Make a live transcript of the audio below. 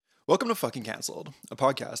Welcome to Fucking Cancelled, a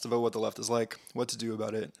podcast about what the left is like, what to do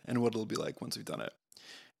about it, and what it'll be like once we've done it.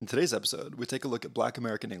 In today's episode, we take a look at Black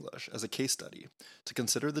American English as a case study to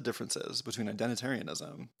consider the differences between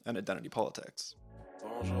identitarianism and identity politics.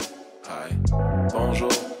 Bonjour, hi, bonjour,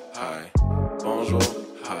 hi, bonjour,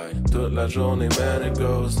 hi. Toute la journée, man, it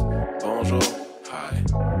goes. Bonjour, hi,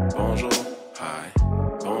 bonjour, hi,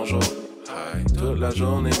 bonjour, hi. Toute la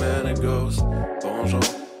journée, man, it goes. Bonjour,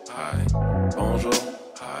 hi, bonjour,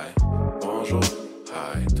 hi, bonjour,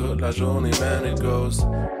 hi. Toute la journée, man, it goes.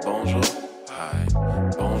 Bonjour, hi,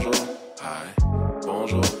 bonjour, hi,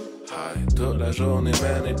 bonjour, hi. Toute la journée,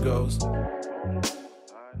 man, it goes.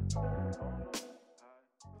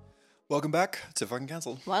 Welcome back to Fucking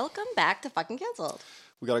Cancelled. Welcome back to Fucking Cancelled.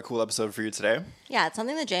 We got a cool episode for you today. Yeah, it's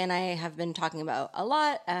something that Jay and I have been talking about a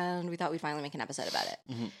lot, and we thought we'd finally make an episode about it.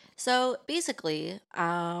 Mm-hmm. So basically,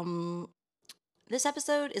 this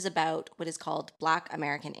episode is about what is called Black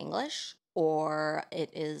American English, or it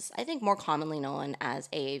is, I think, more commonly known as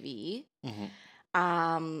AAVE.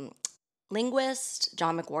 Mm-hmm. Linguist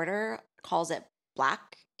John McWhorter calls it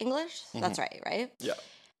Black English. Mm-hmm. That's right? Yeah.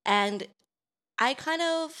 And I kind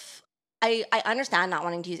of... I understand not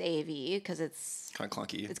wanting to use AAVE because it's Kind of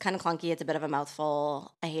clunky. It's kind of clunky. It's a bit of a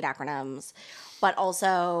mouthful. I hate acronyms. But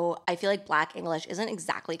also, I feel like Black English isn't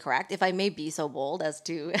exactly correct, if I may be so bold as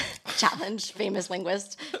to challenge famous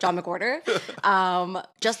linguist John McWhorter.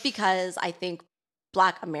 Just because I think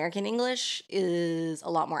Black American English is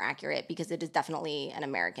a lot more accurate because it is definitely an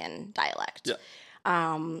American dialect. Yeah.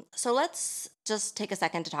 So let's just take a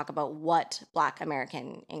second to talk about what Black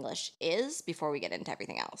American English is before we get into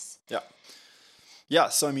everything else. Yeah. Yeah,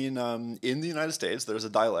 so I mean, in the United States, there's a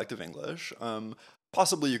dialect of English.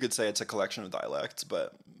 Possibly you could say it's a collection of dialects,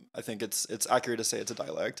 but I think it's accurate to say it's a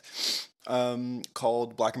dialect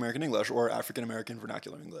called Black American English or African American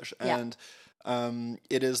Vernacular English. And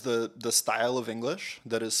it is the style of English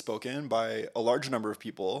that is spoken by a large number of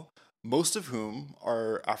people, most of whom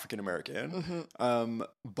are African American,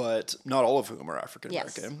 but not all of whom are African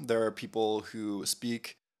American. Yes. There are people who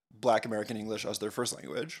speak Black American English as their first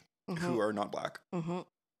language, who are not Black.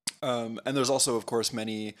 And there's also, of course,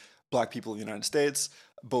 many Black people in the United States,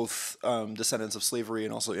 both descendants of slavery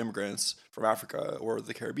and also immigrants from Africa or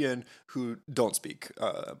the Caribbean, who don't speak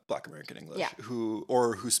Black American English,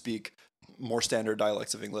 who speak more standard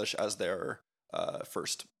dialects of English as their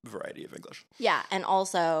first variety of English. Yeah, and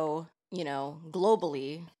also,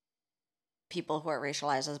 globally, people who are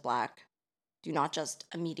racialized as Black do not just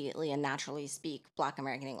immediately and naturally speak Black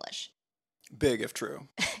American English. Big if true.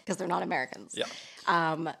 Because they're not Americans. Yeah.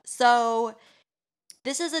 So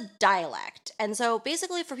this is a dialect. And so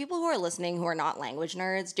basically for people who are listening who are not language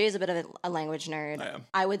nerds, Jay's a bit of a language nerd. I am.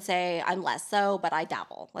 I would say I'm less so, but I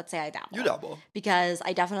dabble. Let's say I dabble. You dabble. Because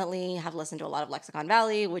I definitely have listened to a lot of Lexicon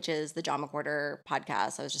Valley, which is the John McWhorter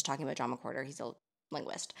podcast. I was just talking about John McWhorter. He's a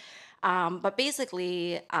linguist. But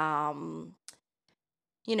basically, a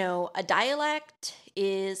dialect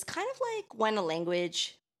is kind of like when a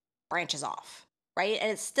language branches off, right? And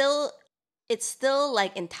it's still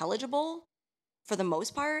like intelligible for the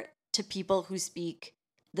most part to people who speak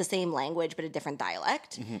the same language but a different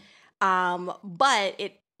dialect. But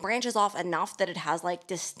it branches off enough that it has like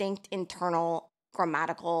distinct internal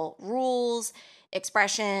grammatical rules,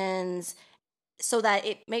 expressions, so that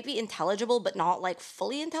it may be intelligible but not like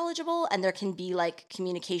fully intelligible, and there can be like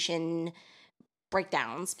communication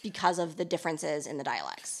breakdowns because of the differences in the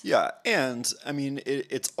dialects. Yeah, and I mean,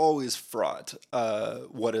 it's always fraught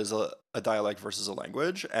what is a dialect versus a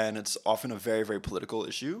language, and it's often a very, very political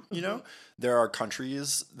issue, you know? There are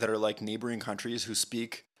countries that are like neighboring countries who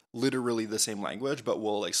speak literally the same language, but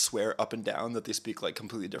will like swear up and down that they speak like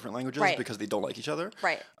completely different languages because they don't like each other.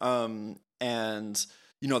 Right. And,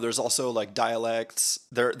 there's also like dialects.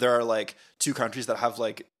 There are like two countries that have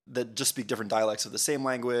like that just speak different dialects of the same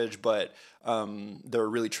language, but they're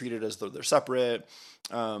really treated as though they're separate,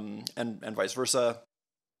 and vice versa.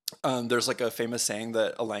 There's like a famous saying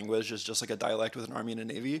that a language is just like a dialect with an army and a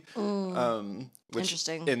navy, which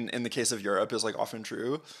Interesting. in the case of Europe is like often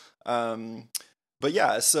true. But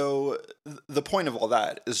yeah, so the point of all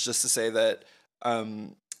that is just to say that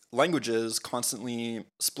languages constantly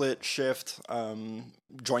split, shift,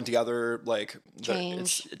 join together, like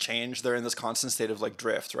change. They're in this constant state of like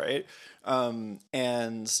drift, right?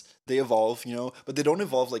 And they evolve, but they don't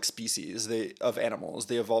evolve like species of animals.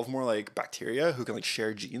 They evolve more like bacteria who can like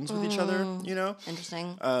share genes with each other,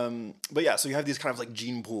 Interesting. But yeah, so you have these kind of like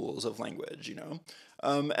gene pools of language,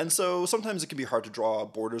 and so sometimes it can be hard to draw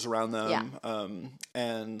borders around them,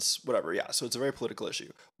 and whatever. Yeah, so it's a very political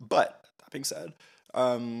issue. But that being said,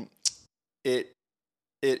 it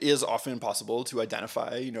it is often possible to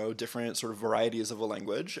identify, different sort of varieties of a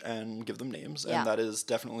language and give them names. Yeah. And that is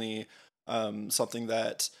definitely something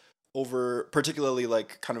that particularly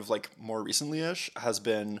like kind of like more recently-ish has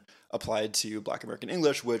been applied to Black American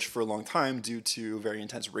English, which for a long time, due to very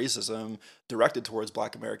intense racism directed towards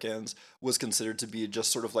Black Americans, was considered to be just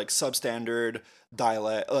sort of like substandard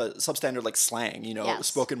dialect, substandard like slang, Yes.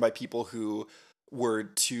 spoken by people who were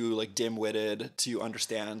too like dim-witted to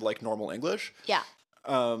understand like normal English. Yeah.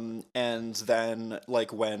 And then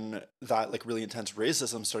like when that like really intense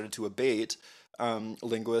racism started to abate,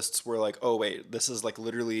 linguists were like, oh wait, this is like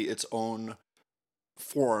literally its own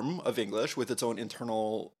form of English with its own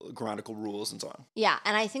internal grammatical rules and so on. Yeah,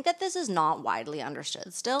 and I think that this is not widely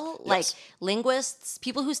understood still. Yes. Like linguists,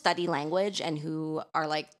 people who study language and who are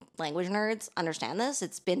like language nerds understand this.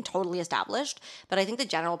 It's been totally established, but I think the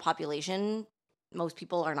general population, most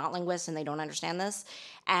people are not linguists and they don't understand this.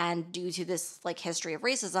 And due to this like history of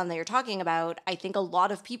racism that you're talking about, I think a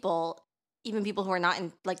lot of people, even people who are not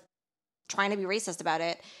in like trying to be racist about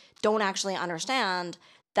it, don't actually understand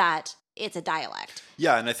that it's a dialect.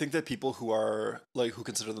 Yeah, and I think that people who are like who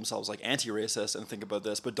consider themselves like anti-racist and think about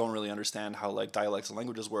this but don't really understand how like dialects and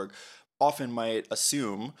languages work often might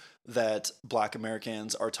assume that Black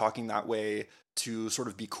Americans are talking that way to sort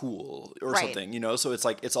of be cool or Right. something, so it's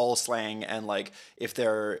like it's all slang, and like if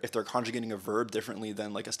they're conjugating a verb differently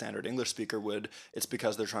than like a standard English speaker would, it's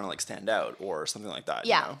because they're trying to like stand out or something like that.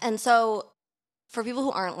 Yeah. And so for people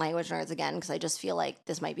who aren't language nerds, again, because I just feel like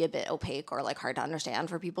this might be a bit opaque or like hard to understand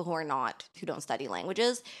for people who don't study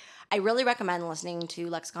languages, I really recommend listening to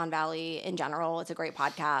Lexicon Valley in general. It's a great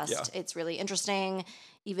podcast. Yeah. It's really interesting.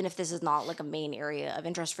 Even if this is not like a main area of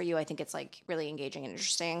interest for you, I think it's like really engaging and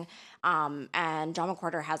interesting. And John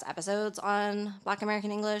McWhorter has episodes on Black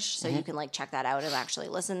American English, so you can like check that out and actually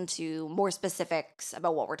listen to more specifics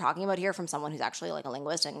about what we're talking about here from someone who's actually like a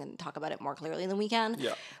linguist and can talk about it more clearly than we can.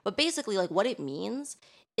 Yeah. But basically, like what it means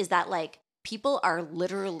is that like people are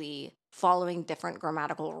literally following different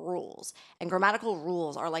grammatical rules, and grammatical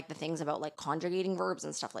rules are like the things about like conjugating verbs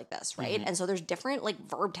and stuff like this, right? And so there's different like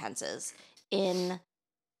verb tenses in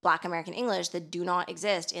Black American English that do not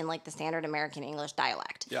exist in like the standard American English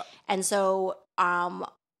dialect. Yeah. And so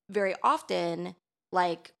very often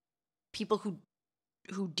like people who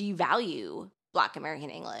devalue Black American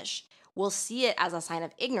English will see it as a sign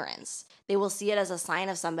of ignorance. They will see it as a sign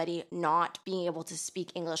of somebody not being able to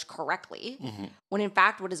speak English correctly, when in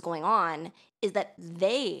fact what is going on is that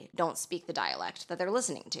they don't speak the dialect that they're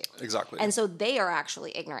listening to. Exactly. And so they are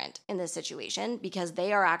actually ignorant in this situation because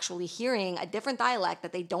they are actually hearing a different dialect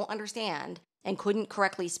that they don't understand and couldn't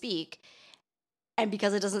correctly speak. And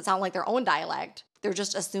because it doesn't sound like their own dialect, they're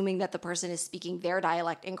just assuming that the person is speaking their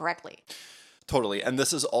dialect incorrectly. Totally. And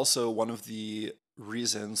this is also one of the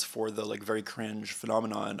reasons for the like very cringe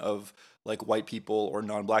phenomenon of like white people or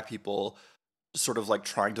non-Black people sort of like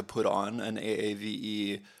trying to put on an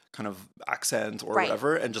AAVE kind of accent or Right.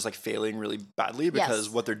 whatever and just like failing really badly because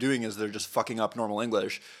Yes. what they're doing is they're just fucking up normal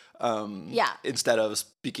English Yeah. instead of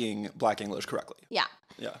speaking Black English correctly. Yeah.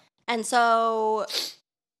 Yeah. And so,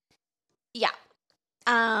 yeah.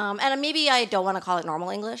 And maybe I don't want to call it normal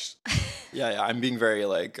English. Yeah. I'm being very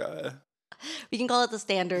like We can call it the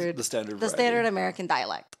standard variety. American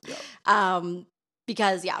dialect. Yeah.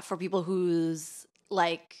 Because yeah, for people whose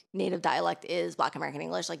like native dialect is Black American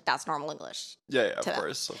English, like that's normal English. Yeah, to of them.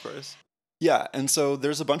 course. Yeah, and so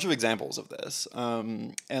there's a bunch of examples of this.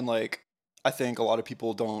 And like I think a lot of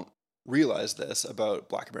people don't realize this about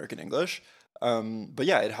Black American English. But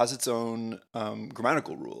yeah, it has its own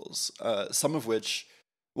grammatical rules. Some of which,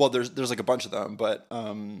 well, there's like a bunch of them, but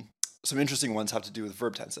some interesting ones have to do with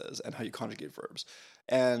verb tenses and how you conjugate verbs.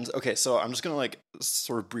 And okay, so I'm just gonna like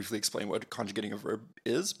sort of briefly explain what conjugating a verb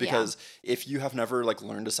is, because if you have never like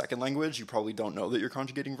learned a second language, you probably don't know that you're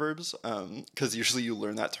conjugating verbs. Because usually you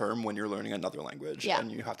learn that term when you're learning another language,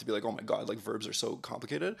 and you have to be like, oh my god, like verbs are so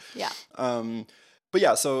complicated. Yeah. But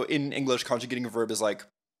yeah, so in English, conjugating a verb is like,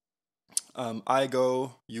 I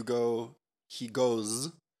go, you go, he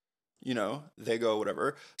goes. They go,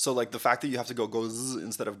 whatever. So like the fact that you have to go goes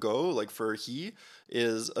instead of go, like for he,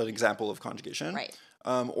 is an example of conjugation. Right.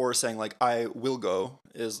 Or saying like I will go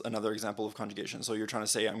is another example of conjugation. So you're trying to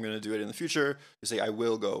say I'm going to do it in the future. You say I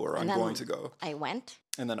will go or I'm going to go. I went.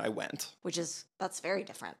 And then I went. That's very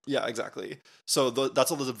different. Yeah, exactly. So that's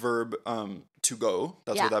a the verb to go.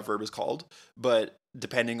 That's what that verb is called. But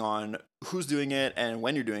depending on who's doing it and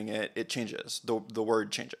when you're doing it, it changes. The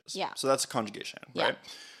word changes. Yeah. So that's conjugation, right?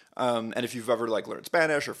 And if you've ever like learned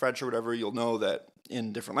Spanish or French or whatever, you'll know that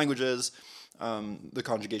in different languages, the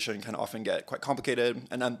conjugation can often get quite complicated.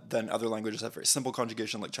 And then other languages have very simple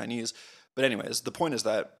conjugation like Chinese. But anyways, the point is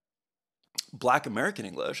that Black American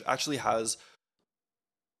English actually has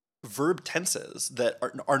verb tenses that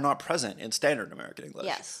are not present in standard American English,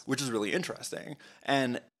 Yes. which is really interesting.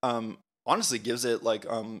 And honestly gives it like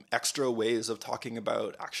extra ways of talking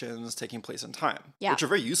about actions taking place in time, Yeah. which are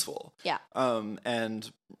very useful. Yeah.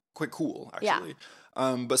 And quite cool, Yeah. actually.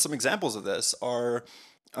 But some examples of this are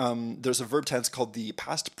there's a verb tense called the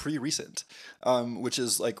past pre-recent, which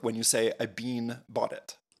is like when you say I been bought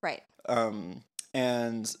it. Right.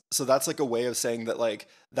 And so that's like a way of saying that like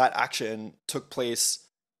that action took place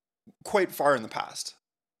quite far in the past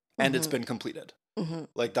and it's been completed. Mm-hmm.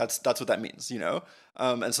 Like that's what that means, you know?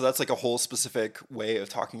 And so that's like a whole specific way of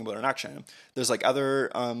talking about an action. There's like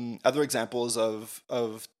other examples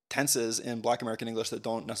of tenses in Black American English that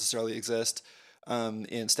don't necessarily exist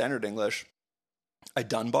in standard English. I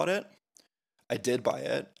done bought it. I did buy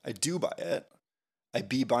it. I do buy it. I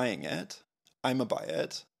be buying it. I'm a buy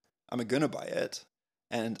it. I'm a gonna buy it.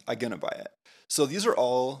 And I gonna buy it. So these are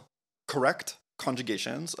all correct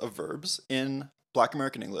conjugations of verbs in Black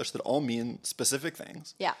American English that all mean specific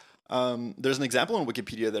things. Yeah. There's an example in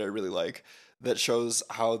Wikipedia that I really like that shows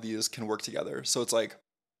how these can work together. So it's like,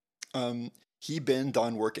 he been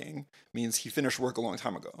done working means he finished work a long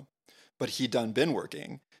time ago. But he done been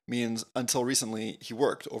working means until recently he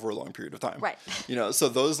worked over a long period of time. Right. You know, so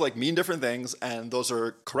those like mean different things and those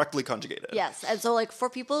are correctly conjugated. Yes. And so like for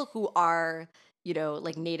people who are, you know,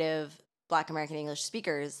 like native Black American English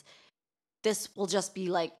speakers, this will just be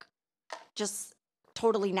like just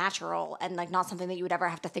totally natural and like not something that you would ever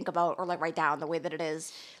have to think about or like write down the way that it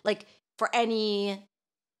is. Like for any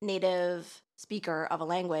native speaker of a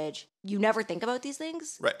language, you never think about these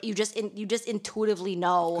things. Right. You just intuitively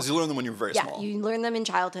know. Because you learn them when you're very small. You learn them in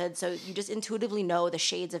childhood, so you just intuitively know the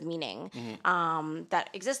shades of meaning that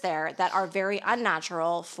exist there that are very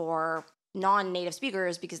unnatural for non-native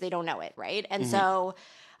speakers because they don't know it, right? And so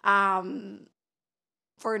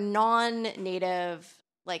for non-native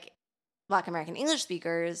like Black American English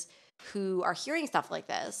speakers who are hearing stuff like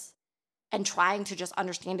this and trying to just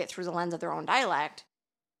understand it through the lens of their own dialect,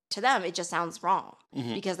 to them, it just sounds wrong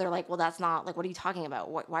because they're like, well, that's not like, what are you talking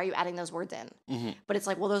about? Why are you adding those words in? But it's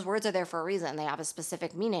like, well, those words are there for a reason. They have a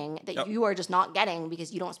specific meaning that you are just not getting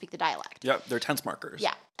because you don't speak the dialect. Yep, they're tense markers.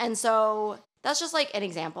 Yeah. And so that's just like an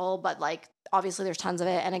example, but like, obviously there's tons of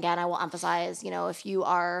it. And again, I will emphasize, you know, if you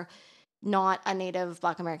are not a native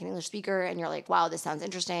Black American English speaker and you're like, wow, this sounds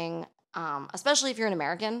interesting, especially if you're an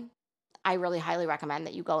American, I really highly recommend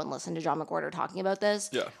that you go and listen to John McWhorter talking about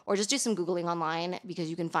this. Yeah. Or just do some Googling online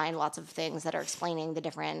because you can find lots of things that are explaining the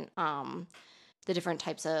different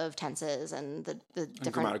types of tenses and the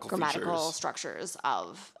different grammatical structures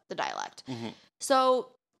of the dialect. So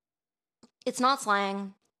it's not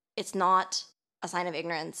slang. It's not a sign of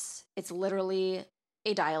ignorance. It's literally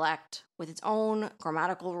a dialect with its own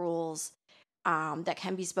grammatical rules that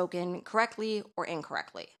can be spoken correctly or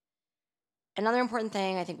incorrectly. Another important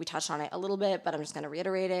thing, I think we touched on it a little bit, but I'm just going to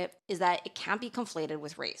reiterate it, is that it can't be conflated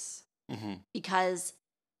with race. Because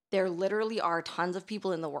there literally are tons of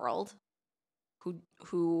people in the world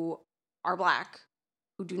who are Black,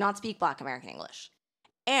 who do not speak Black American English.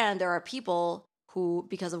 And there are people who,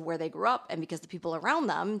 because of where they grew up and because the people around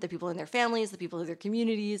them, the people in their families, the people in their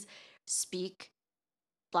communities, speak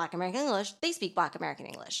Black American English, they speak Black American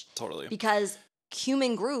English. Totally. Because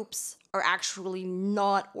human groups are actually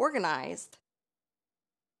not organized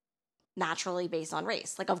naturally based on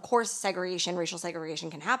race. Like, of course, racial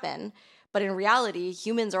segregation can happen, but in reality,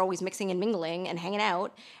 humans are always mixing and mingling and hanging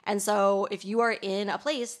out. And so if you are in a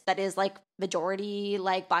place that is like majority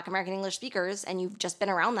like Black American English speakers and you've just been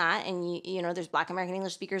around that and you know there's Black American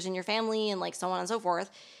English speakers in your family and like so on and so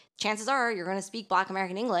forth, chances are you're going to speak Black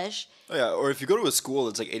American English. Oh, yeah, or if you go to a school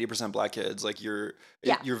that's like 80% Black kids, like you're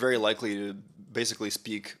very likely to basically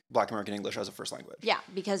speak Black American English as a first language. Yeah,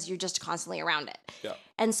 because you're just constantly around it. Yeah.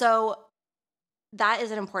 And so that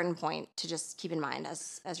is an important point to just keep in mind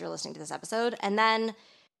as you're listening to this episode. And then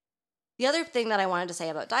the other thing that I wanted to say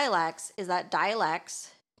about dialects is that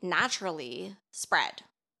dialects naturally spread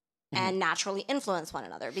and naturally influence one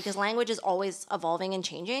another because language is always evolving and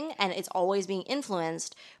changing and it's always being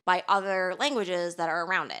influenced by other languages that are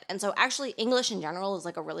around it. And so actually English in general is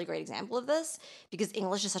like a really great example of this because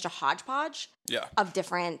English is such a hodgepodge of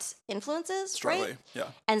different influences, right? Yeah.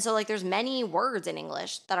 And so like there's many words in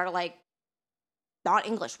English that are like not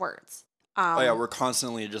English words. We're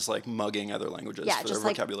constantly just like mugging other languages for their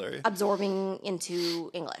vocabulary. Absorbing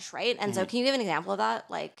into English, right? And so can you give an example of that?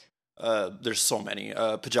 Like There's so many.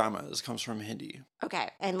 Pajamas comes from Hindi. Okay.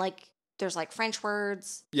 And like there's like French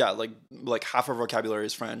words. Yeah, like half our vocabulary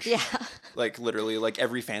is French. Yeah. Like literally, like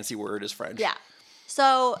every fancy word is French. Yeah.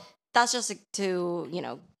 So that's just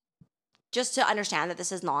to, just to understand that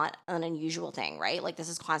this is not an unusual thing, right? Like this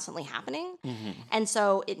is constantly happening. Mm-hmm. And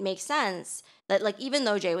so it makes sense that like even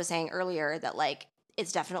though Jay was saying earlier that like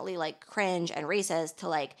it's definitely like cringe and racist to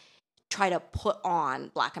like try to put on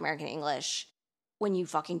Black American English when you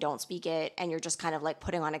fucking don't speak it and you're just kind of like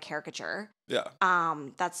putting on a caricature. Yeah.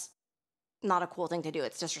 That's not a cool thing to do.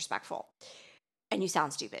 It's disrespectful. And you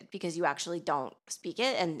sound stupid because you actually don't speak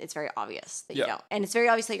it, and it's very obvious that you don't. And it's very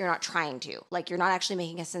obvious that you're not trying to. Like, you're not actually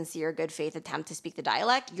making a sincere, good faith attempt to speak the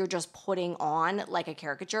dialect. You're just putting on, like, a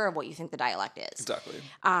caricature of what you think the dialect is. Exactly.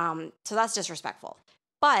 So that's disrespectful.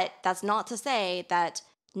 But that's not to say that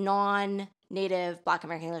non-native Black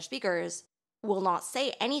American English speakers will not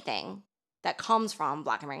say anything that comes from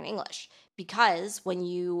Black American English. Because when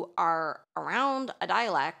you are around a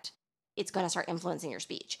dialect, it's going to start influencing your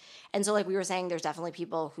speech. And so like we were saying, there's definitely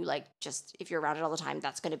people who like just, if you're around it all the time,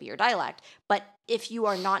 that's going to be your dialect. But if you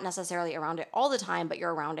are not necessarily around it all the time, but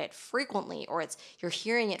you're around it frequently, or you're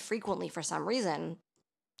hearing it frequently for some reason,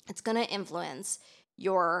 it's going to influence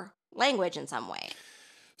your language in some way.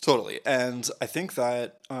 Totally. And I think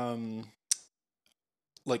that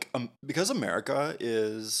because America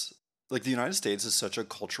is like the United States is such a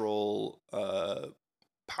cultural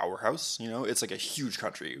powerhouse, it's like a huge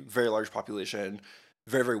country, very large population,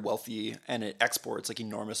 very, very wealthy, and it exports like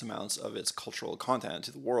enormous amounts of its cultural content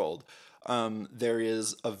to the world. There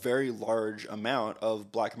is a very large amount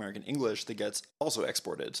of Black American English that gets also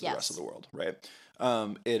exported to the rest of the world, right?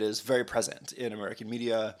 It is very present in American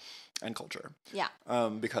media and culture. Yeah.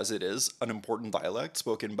 Because it is an important dialect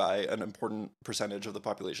spoken by an important percentage of the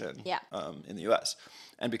population in the US.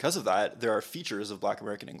 And because of that, there are features of Black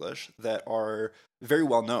American English that are very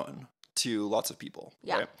well known to lots of people.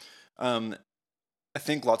 Yeah. Right? I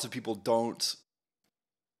think lots of people don't,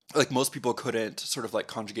 like most people couldn't sort of like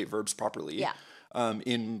conjugate verbs properly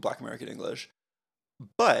in Black American English.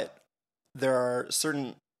 But there are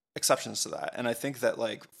certain exceptions to that. And I think that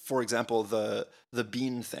like, for example, the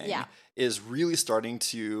bean thing is really starting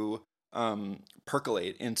to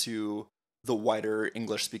percolate into the wider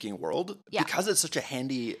English speaking world because it's such a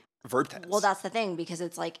handy verb tense. Well, that's the thing, because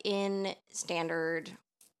it's like in standard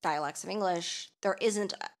dialects of English, there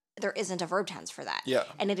isn't a verb tense for that. Yeah.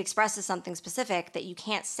 And it expresses something specific that you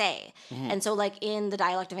can't say. Mm-hmm. And so like in the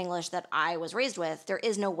dialect of English that I was raised with, there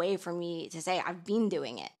is no way for me to say I've been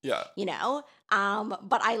doing it. Yeah.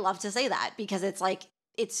 But I love to say that because it's like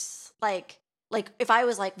if I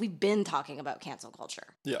was like, we've been talking about cancel culture.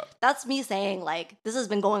 Yeah. That's me saying like, this has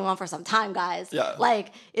been going on for some time, guys. Yeah.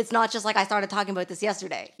 Like, it's not just like I started talking about this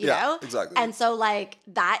yesterday, you know? Exactly. And so like,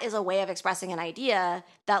 that is a way of expressing an idea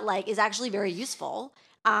that like is actually very useful.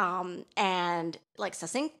 And like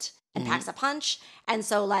succinct and packs a punch. And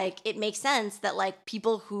so like it makes sense that like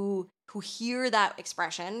people who hear that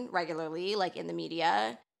expression regularly, like in the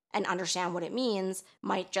media, and understand what it means,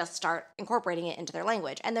 might just start incorporating it into their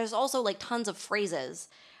language. And there's also like tons of phrases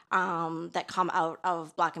that come out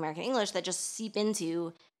of Black American English that just seep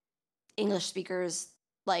into English speakers'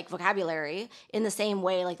 like vocabulary in the same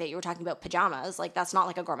way like that you were talking about pajamas. Like that's not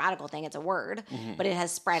like a grammatical thing, it's a word, but it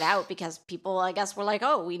has spread out because people, I guess, were like,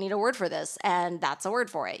 oh, we need a word for this, and that's a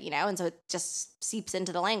word for it, and so it just seeps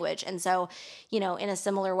into the language. And so, in a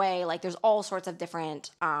similar way, like there's all sorts of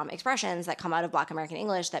different expressions that come out of Black American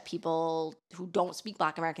English that people who don't speak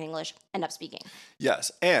Black American English end up speaking.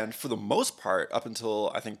 Yes, and for the most part, up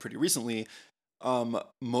until I think pretty recently,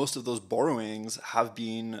 most of those borrowings have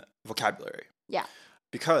been vocabulary. Yeah.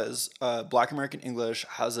 Because Black American English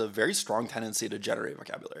has a very strong tendency to generate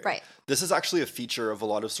vocabulary. Right. This is actually a feature of a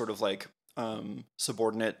lot of sort of like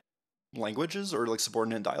subordinate languages or like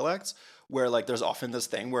subordinate dialects, where like there's often this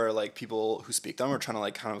thing where like people who speak them are trying to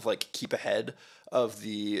like kind of like keep ahead of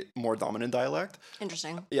the more dominant dialect.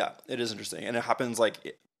 Interesting. Yeah, it is interesting. And it happens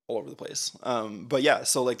like all over the place. But yeah,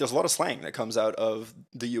 so like there's a lot of slang that comes out of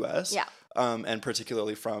the US. Yeah. And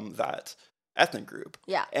particularly from that ethnic group.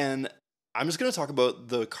 Yeah. And I'm just going to talk about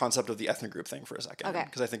the concept of the ethnic group thing for a second. Okay.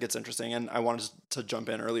 Because I think it's interesting. And I wanted to jump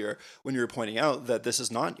in earlier when you were pointing out that this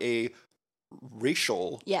is not a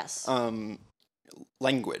racial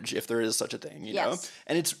language, if there is such a thing, you know?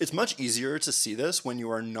 And it's much easier to see this when you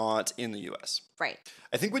are not in the US. Right.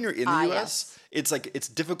 I think when you're in the US, it's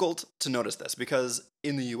difficult to notice this because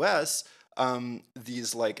in the US,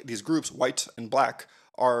 these groups, white and black,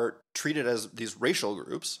 are treated as these racial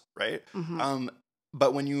groups, right? Mm-hmm.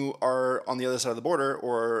 But when you are on the other side of the border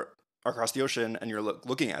or across the ocean and you're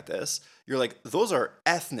looking at this, you're like, those are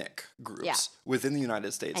ethnic groups Yeah. within the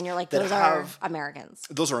United States. And you're like, that those are Americans.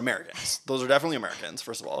 Those are Americans. Those are definitely Americans,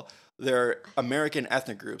 first of all. They're American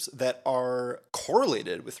ethnic groups that are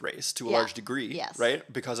correlated with race to a large degree, Yes.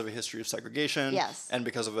 right? Because of a history of segregation. Yes. And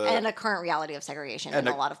because of And a current reality of segregation in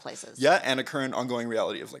a lot of places. Yeah, and a current ongoing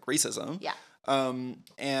reality of like racism. Yeah.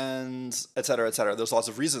 And et cetera, et cetera. There's lots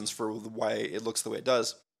of reasons for why it looks the way it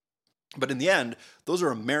does. But in the end, those are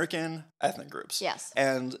American ethnic groups. Yes.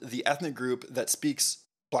 And the ethnic group that speaks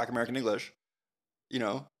Black American English, you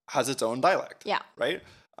know, has its own dialect. Yeah. Right?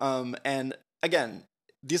 And again,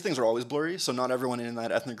 these things are always blurry, so not everyone in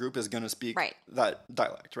that ethnic group is going to speak that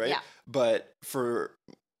dialect, right? Yeah. But for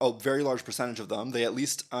a very large percentage of them, they at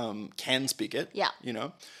least can speak it. Yeah. You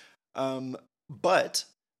know? But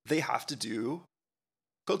they have to do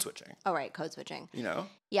code switching. Oh, right. Code switching. You know?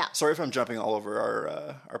 Yeah. Sorry if I'm jumping all over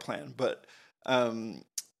our plan, but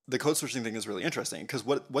the code switching thing is really interesting because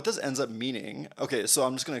what this ends up meaning. Okay, so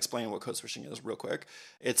I'm just going to explain what code switching is real quick.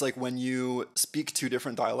 It's like when you speak two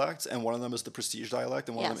different dialects and one of them is the prestige dialect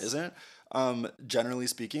and one of them isn't. Generally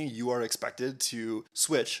speaking, you are expected to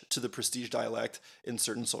switch to the prestige dialect in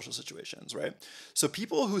certain social situations, right? So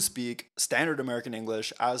people who speak standard American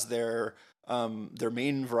English as their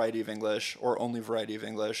main variety of English or only variety of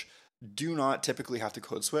English do not typically have to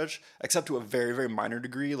code switch, except to a very, very minor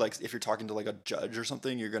degree. Like if you're talking to like a judge or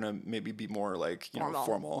something, you're going to maybe be more like,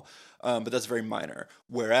 formal. But that's very minor.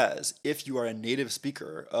 Whereas if you are a native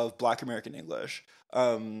speaker of Black American English,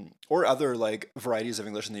 or other like varieties of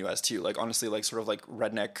English in the US too, like honestly, like sort of like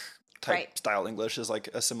redneck type style English is like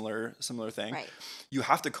a similar thing. Right. You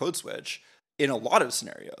have to code switch in a lot of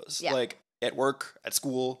scenarios, like at work, at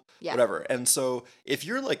school, whatever. And so if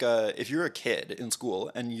you're a kid in school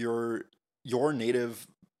and your native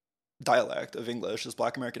dialect of English is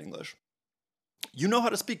Black American English, you know how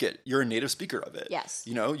to speak it. You're a native speaker of it. Yes.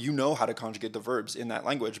 You know how to conjugate the verbs in that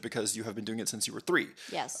language because you have been doing it since you were 3.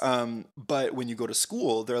 Yes. But when you go to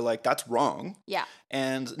school, they're like, that's wrong. Yeah.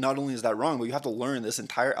 And not only is that wrong, but you have to learn this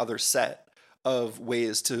entire other set of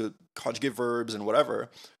ways to conjugate verbs and whatever.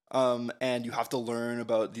 And you have to learn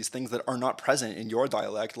about these things that are not present in your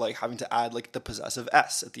dialect, like having to add like the possessive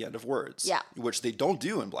S at the end of words, which they don't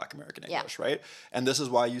do in Black American English, right? And this is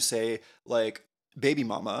why you say like baby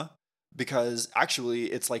mama, because actually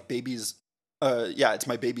it's like baby's, it's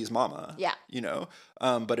my baby's mama, you know?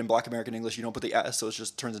 But in Black American English, you don't put the S, so it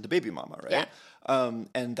just turns into baby mama, right? Yeah.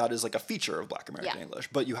 And that is like a feature of Black American English.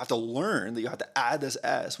 But you have to learn that you have to add this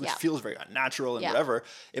S, which feels very unnatural and whatever.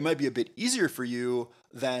 It might be a bit easier for you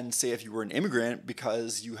than, say, if you were an immigrant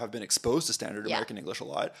because you have been exposed to standard American English a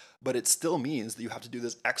lot. But it still means that you have to do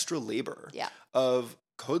this extra labor of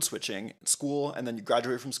code switching at school, and then you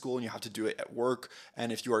graduate from school and you have to do it at work.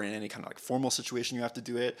 And if you are in any kind of like formal situation, you have to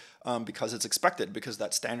do it because it's expected, because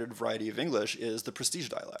that standard variety of English is the prestige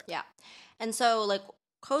dialect. Yeah. And so like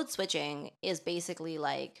code switching is basically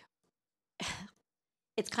like,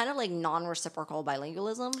 it's kind of like non-reciprocal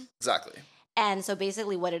bilingualism. Exactly. And so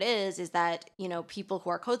basically what it is that, you know, people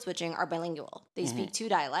who are code switching are bilingual. They speak 2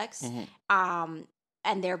 dialects.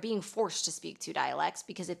 And they're being forced to speak 2 dialects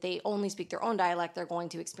because if they only speak their own dialect, they're going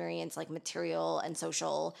to experience like material and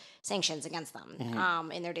social sanctions against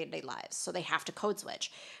them in their day-to-day lives. So they have to code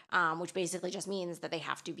switch, which basically just means that they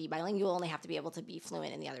have to be bilingual and they have to be able to be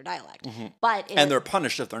fluent in the other dialect. And they're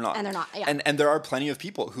punished if they're not. And they're not, And there are plenty of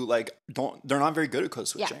people who like they're not very good at code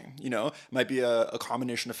switching. You know, it might be a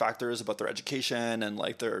combination of factors about their education and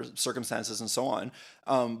like their circumstances and so on.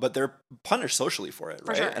 But they're punished socially for it,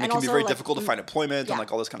 right? Sure. And it can be very difficult to find employment and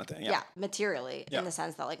like all this kind of thing. Yeah, materially, in the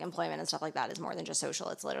sense that like employment and stuff like that is more than just social.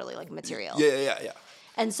 It's literally like material. Yeah.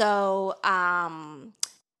 And so,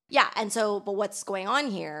 but what's going on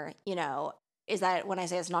here, you know, is that when I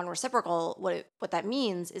say it's non-reciprocal, what that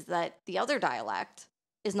means is that the other dialect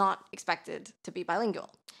is not expected to be bilingual.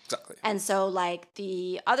 Exactly. And so like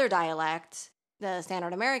the other dialect, the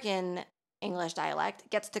standard American English dialect,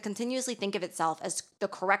 gets to continuously think of itself as the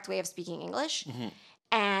correct way of speaking English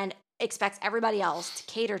and expects everybody else to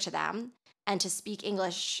cater to them and to speak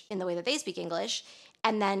English in the way that they speak English,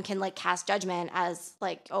 and then can like cast judgment as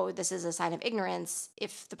like, oh, this is a sign of ignorance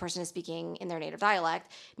if the person is speaking in their native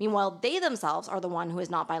dialect. Meanwhile, they themselves are the one who is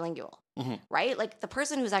not bilingual, right? Like the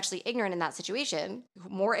person who's actually ignorant in that situation,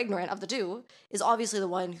 more ignorant of the 2, is obviously the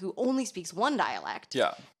one who only speaks 1 dialect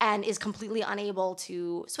and is completely unable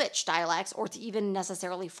to switch dialects or to even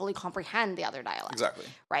necessarily fully comprehend the other dialect. Exactly.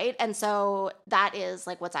 Right? And so that is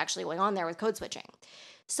like what's actually going on there with code switching.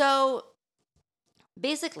 So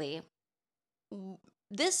basically,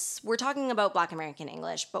 we're talking about Black American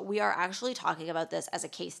English, but we are actually talking about this as a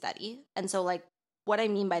case study. And so like what I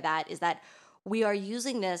mean by that is that we are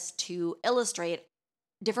using this to illustrate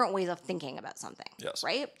different ways of thinking about something. Yes.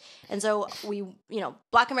 Right? And so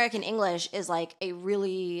Black American English is like a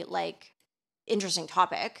really like interesting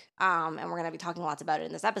topic. And we're going to be talking lots about it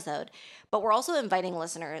in this episode. But we're also inviting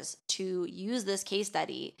listeners to use this case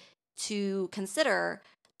study to consider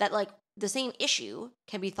that like the same issue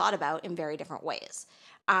can be thought about in very different ways,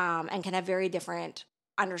 and can have very different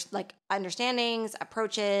understandings,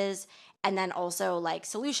 approaches, and then also like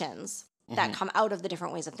solutions that come out of the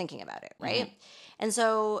different ways of thinking about it, right? And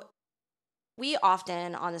so we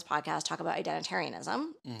often on this podcast talk about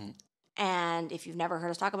identitarianism. And if you've never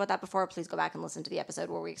heard us talk about that before, please go back and listen to the episode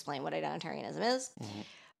where we explain what identitarianism is.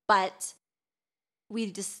 But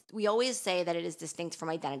we always say that it is distinct from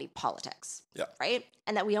identity politics, right?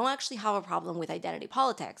 And that we don't actually have a problem with identity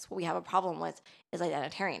politics. What we have a problem with is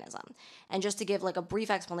identitarianism. And just to give like a brief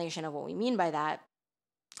explanation of what we mean by that,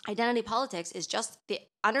 identity politics is just the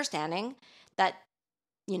understanding that,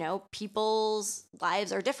 people's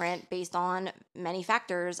lives are different based on many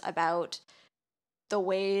factors about the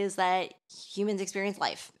ways that humans experience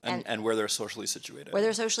life. And where they're socially situated. Where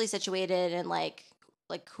they're socially situated and like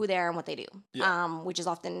who they are and what they do, which is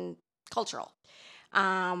often cultural.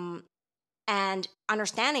 And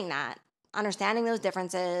understanding those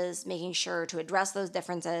differences, making sure to address those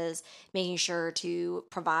differences, making sure to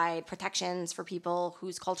provide protections for people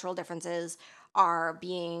whose cultural differences are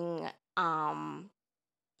being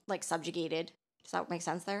subjugated. Does that make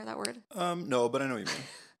sense there, that word? No, but I know what you mean.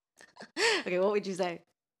 Okay, what would you say?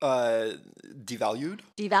 Devalued.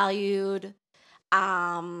 Devalued.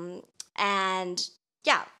 And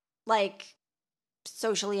yeah, like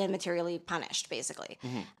socially and materially punished, basically.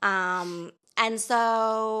 And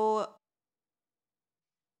so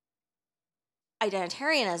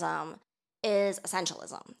identitarianism is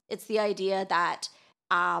essentialism. It's the idea that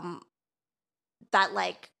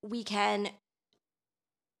we can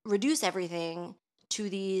reduce everything to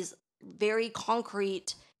these very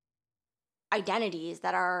concrete identities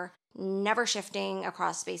that are never shifting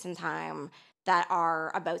across space and time, that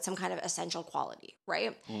are about some kind of essential quality,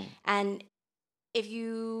 right? And if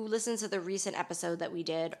you listen to the recent episode that we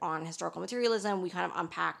did on historical materialism, we kind of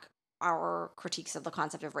unpack our critiques of the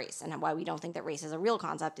concept of race and why we don't think that race is a real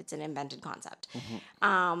concept, it's an invented concept.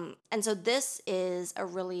 And so this is a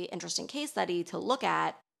really interesting case study to look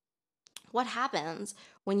at what happens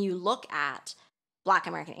when you look at Black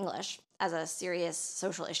American English as a serious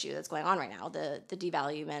social issue that's going on right now, the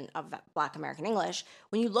devaluation of Black American English.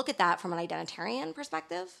 When you look at that from an identitarian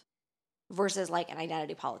perspective versus like an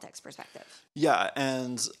identity politics perspective. Yeah,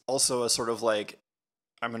 and also a sort of like,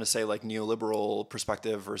 I'm going to say like neoliberal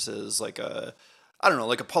perspective versus like a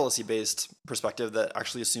policy-based perspective that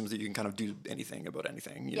actually assumes that you can kind of do anything about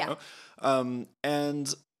anything, you know?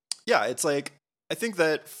 And yeah, it's like, I think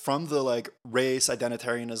that from the like race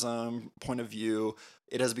identitarianism point of view,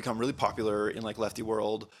 it has become really popular in like lefty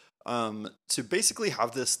world to basically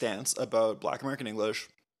have this stance about Black American English,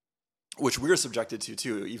 which we're subjected to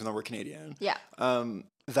too, even though we're Canadian. Yeah.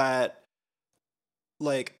 That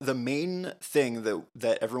like the main thing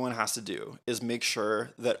that everyone has to do is make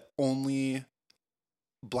sure that only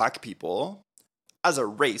Black people as a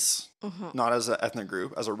race, not as an ethnic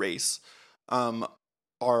group, as a race,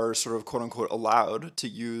 are sort of quote unquote allowed to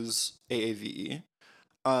use AAVE,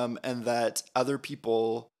 and that other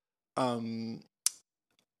people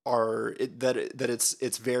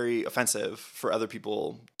it's very offensive for other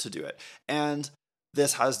people to do it. And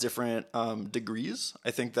this has different degrees.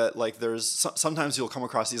 I think that like there's sometimes you'll come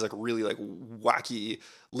across these like really like wacky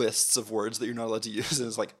lists of words that you're not allowed to use, and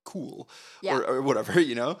it's like cool or whatever,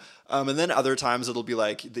 you know. And then other times it'll be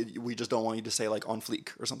like we just don't want you to say like on fleek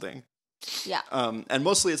or something. Yeah. And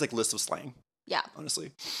mostly it's like lists of slang. Yeah.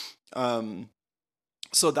 Honestly.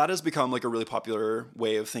 So that has become like a really popular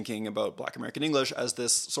way of thinking about Black American English as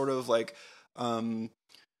this sort of like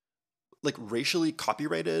racially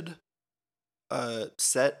copyrighted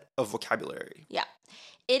set of vocabulary. Yeah.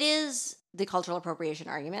 It is the cultural appropriation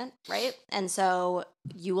argument, right? And so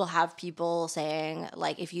you will have people saying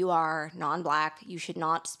like, if you are non-Black, you should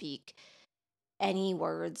not speak any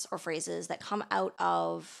words or phrases that come out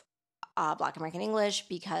of Black American English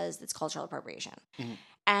because it's cultural appropriation.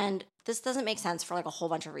 And this doesn't make sense for like a whole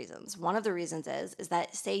bunch of reasons. One of the reasons is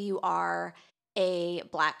that say you are a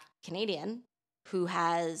Black Canadian who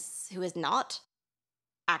is not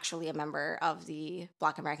actually a member of the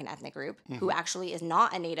Black American ethnic group, Mm-hmm. who actually is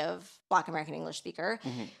not a native Black American English speaker,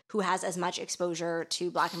 Mm-hmm. who has as much exposure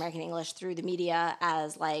to Black American English through the media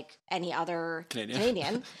as like any other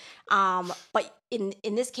Canadian. But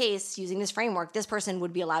in this case, using this framework, this person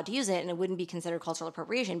would be allowed to use it and it wouldn't be considered cultural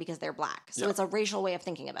appropriation because they're Black. So Yeah. it's a racial way of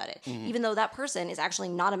thinking about it, Mhm. even though that person is actually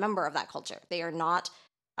not a member of that culture. They are not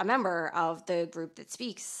a member of the group that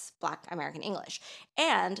speaks Black American English.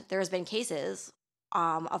 And there has been cases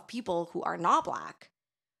of people who are not Black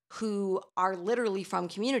who are literally from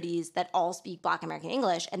communities that all speak Black American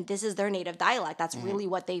English, and this is their native dialect. That's Mhm. really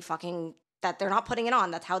what they that they're not putting it on.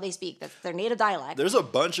 That's how they speak. That's their native dialect. There's a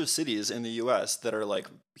bunch of cities in the U.S. that are like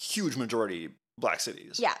huge majority Black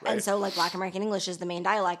cities. Yeah, right? and so like Black American English is the main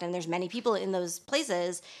dialect, and there's many people in those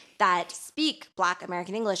places that speak Black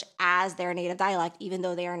American English as their native dialect, even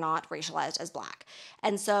though they are not racialized as Black.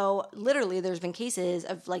 And so literally there's been cases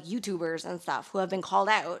of like YouTubers and stuff who have been called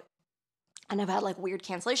out and have had like weird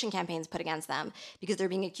cancellation campaigns put against them because they're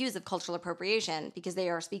being accused of cultural appropriation because they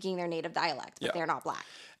are speaking their native dialect, but Yeah. they're not Black.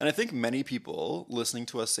 And I think many people listening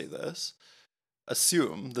to us say this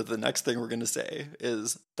assume that the next thing we're going to say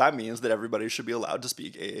is that means that everybody should be allowed to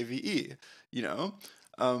speak AAVE, you know?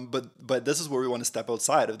 But this is where we want to step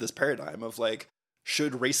outside of this paradigm of like,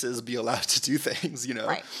 should races be allowed to do things, you know?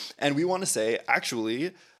 Right. And we want to say,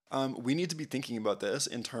 actually, we need to be thinking about this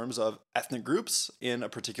in terms of ethnic groups in a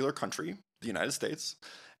particular country, the United States,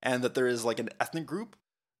 and that there is like an ethnic group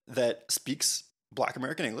that speaks Black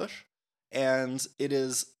American English, and it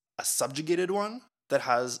is a subjugated one that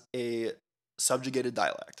has a subjugated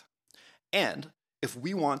dialect. And if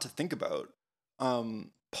we want to think about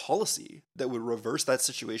policy that would reverse that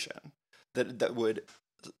situation, that would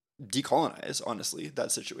decolonize, honestly,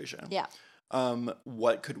 that situation. Yeah.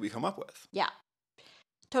 What could we come up with? Yeah.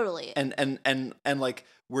 Totally. And like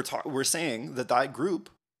we're saying that group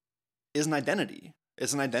is an identity.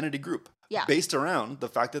 It's an identity group. Yeah. Based around the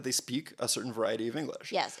fact that they speak a certain variety of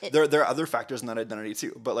English. Yes. There are other factors in that identity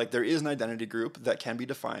too, but like there is an identity group that can be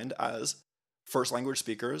defined as first language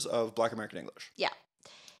speakers of Black American English. Yeah.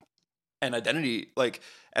 And identity, like,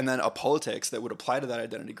 and then a politics that would apply to that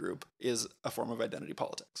identity group is a form of identity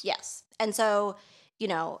politics. Yes. And so, you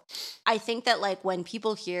know, I think that like when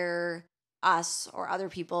people hear us or other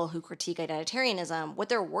people who critique identitarianism, what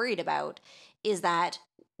they're worried about is that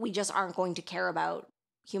we just aren't going to care about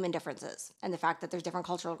human differences and the fact that there's different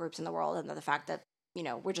cultural groups in the world and the fact that, you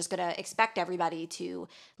know, we're just going to expect everybody to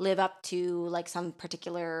live up to like some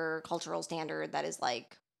particular cultural standard that is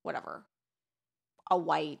like, whatever, a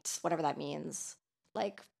white, whatever that means,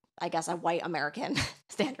 like, I guess a white American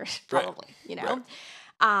standard, probably, Right. you know?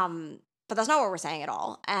 Right. But that's not what we're saying at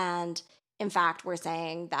all. And in fact, we're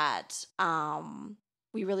saying that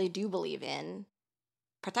we really do believe in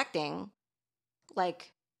protecting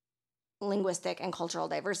like linguistic and cultural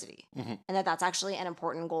diversity. Mm-hmm. And that's actually an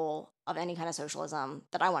important goal of any kind of socialism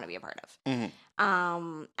that I want to be a part of.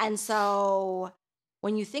 Mm-hmm. And so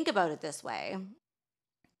when you think about it this way,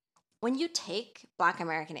 when you take Black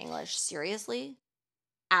American English seriously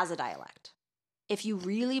as a dialect, if you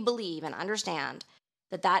really believe and understand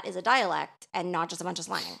that that is a dialect and not just a bunch of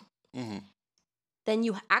slang, Mm-hmm. then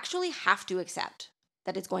you actually have to accept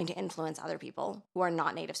that it's going to influence other people who are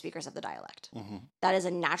not native speakers of the dialect. Mm-hmm. That is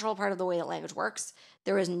a natural part of the way that language works.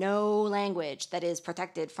 There is no language that is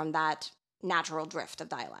protected from that natural drift of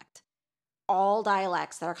dialect. All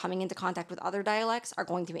dialects that are coming into contact with other dialects are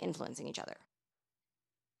going to be influencing each other.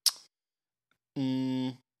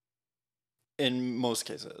 In most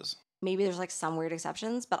cases. Maybe there's like some weird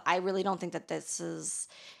exceptions, but I really don't think that this is...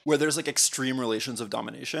 Where there's like extreme relations of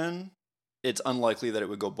domination, it's unlikely that it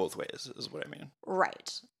would go both ways, is what I mean.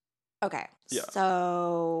 Right. Okay. Yeah.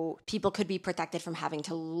 So people could be protected from having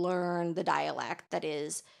to learn the dialect that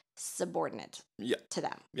is subordinate to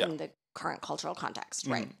them in the current cultural context,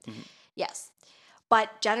 right? Mm-hmm. Yes. But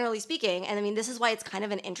generally speaking, and I mean, this is why it's kind of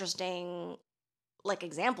an interesting like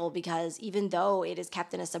example, because even though it is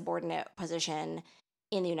kept in a subordinate position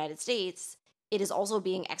in the United States, it is also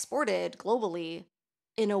being exported globally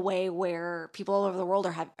in a way where people all over the world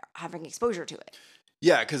are having exposure to it.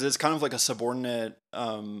 Yeah, because it's kind of like a subordinate,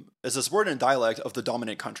 it's a subordinate dialect of the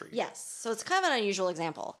dominant country. Yes. So it's kind of an unusual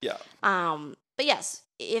example. Yeah. But yes,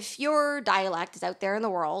 if your dialect is out there in the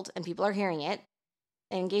world and people are hearing it,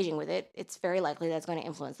 engaging with it, it's very likely that's going to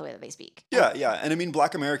influence the way that they speak. Yeah, yeah. And I mean,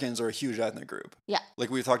 Black Americans are a huge ethnic group. Yeah. Like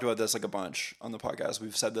we've talked about this like a bunch on the podcast.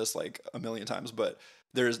 We've said this like a million times, but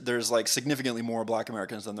there's like significantly more Black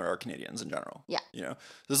Americans than there are Canadians in general. Yeah. You know,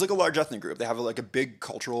 there's like a large ethnic group. They have like a big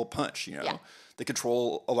cultural punch, you know. Yeah. They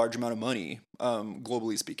control a large amount of money,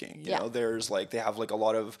 globally speaking. You know, there's like, they have like a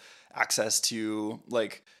lot of access to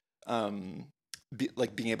like,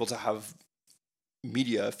 being able to have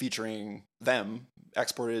media featuring them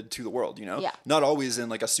exported to the world, you know. Yeah. Not always in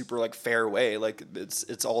like a super like fair way. Like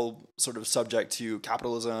it's all sort of subject to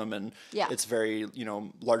capitalism, and it's very, you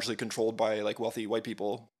know, largely controlled by like wealthy white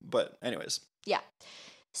people. But anyways. Yeah.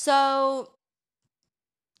 So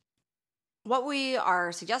what we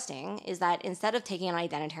are suggesting is that instead of taking an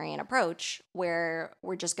identitarian approach where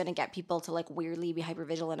we're just going to get people to like weirdly be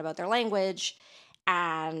hypervigilant about their language,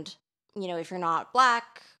 and, you know, if you're not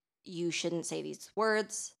Black, you shouldn't say these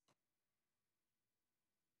words,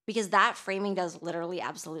 because that framing does literally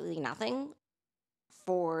absolutely nothing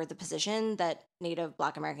for the position that Native,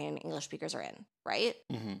 Black American, and English speakers are in, right?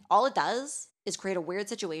 Mm-hmm. All it does is create a weird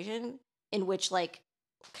situation in which like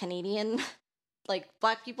Canadian like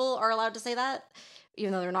Black people are allowed to say that,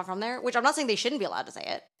 even though they're not from there, which I'm not saying they shouldn't be allowed to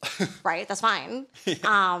say it, right? That's fine.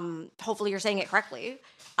 Yeah. Hopefully you're saying it correctly.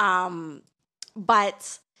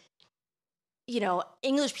 But, you know,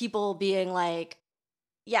 English people being like,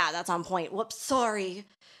 yeah, that's on point. Whoops, sorry,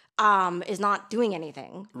 is not doing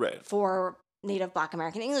anything for Native, Black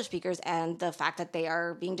American, English speakers, and the fact that they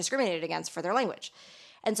are being discriminated against for their language.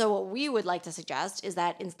 And so what we would like to suggest is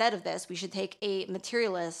that instead of this, we should take a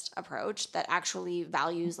materialist approach that actually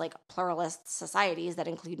values like pluralist societies that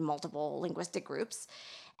include multiple linguistic groups,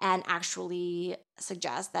 and actually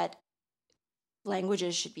suggest that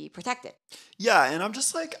languages should be protected. Yeah, and I'm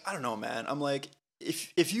just like, I don't know, man. I'm like,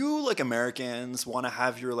 if you like Americans want to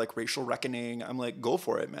have your like racial reckoning, I'm like, go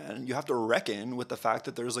for it, man. You have to reckon with the fact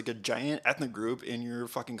that there's like a giant ethnic group in your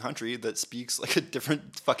fucking country that speaks like a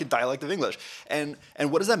different fucking dialect of English. And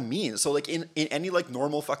what does that mean? So like in any like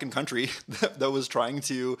normal fucking country that was trying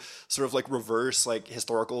to sort of like reverse like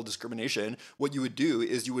historical discrimination, what you would do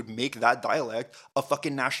is you would make that dialect a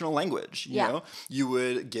fucking national language. You know, you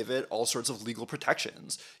would give it all sorts of legal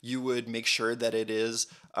protections. You would make sure that it is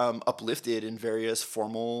uplifted in various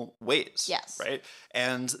formal ways. Yes. Right.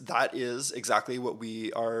 And that is exactly what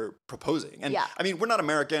we are proposing. And I mean, we're not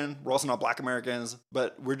American. We're also not Black Americans,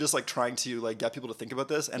 but we're just like trying to like get people to think about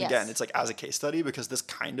this. And again, it's like as a case study, because this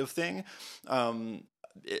kind of thing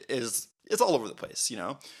it's all over the place, you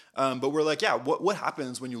know? But we're like, yeah, what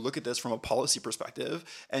happens when you look at this from a policy perspective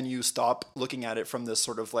and you stop looking at it from this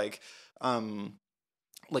sort of like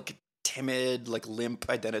timid, like limp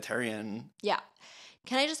identitarian. Yeah.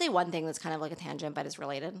 Can I just say one thing that's kind of like a tangent, but is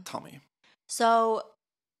related? Tell me. So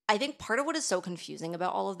I think part of what is so confusing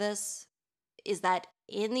about all of this is that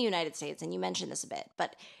in the United States, and you mentioned this a bit,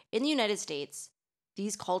 but in the United States,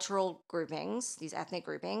 these cultural groupings, these ethnic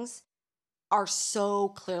groupings, are so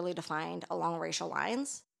clearly defined along racial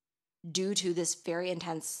lines due to this very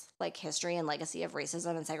intense like history and legacy of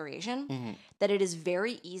racism and segregation, that it is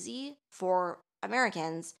very easy for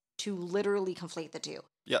Americans to literally conflate the two.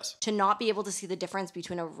 Yes. To not be able to see the difference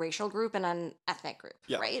between a racial group and an ethnic group,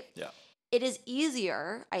 right? Yeah. It is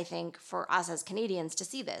easier, I think, for us as Canadians to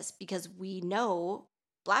see this because we know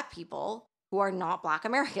Black people who are not Black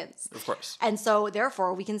Americans. Of course. And so,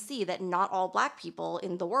 therefore, we can see that not all Black people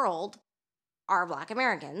in the world are Black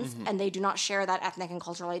Americans, and they do not share that ethnic and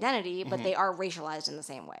cultural identity, but they are racialized in the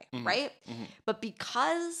same way, right? But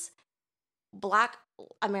because Black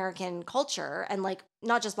American culture, and like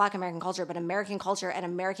not just Black American culture, but American culture and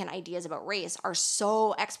American ideas about race are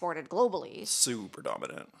so exported globally. Super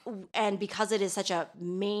dominant. And because it is such a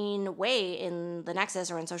main way in the nexus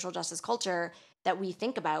or in social justice culture that we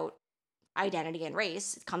think about identity and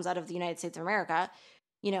race, it comes out of the United States of America,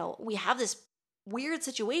 you know, we have this weird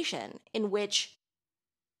situation in which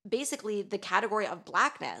basically the category of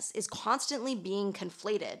Blackness is constantly being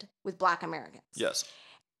conflated with Black Americans. Yes.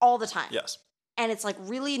 All the time. Yes. And it's like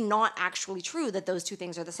really not actually true that those two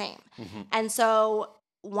things are the same. And so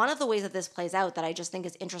one of the ways that this plays out that I just think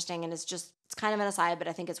is interesting, and it's kind of an aside, but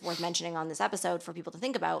I think it's worth mentioning on this episode for people to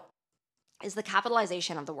think about, is the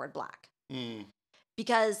capitalization of the word Black.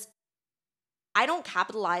 Because I don't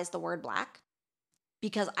capitalize the word Black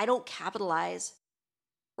because I don't capitalize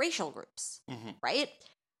racial groups, right?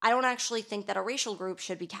 I don't actually think that a racial group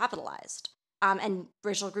should be capitalized. And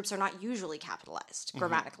racial groups are not usually capitalized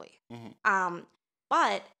grammatically.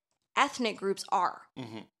 But ethnic groups are,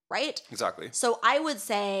 right? Exactly. So I would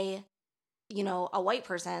say, you know, a white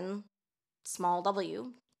person, small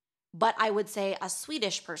w, but I would say a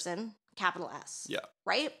Swedish person, capital S. Yeah.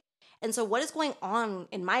 Right? And so what is going on,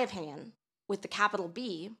 in my opinion, with the capital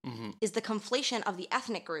B is the conflation of the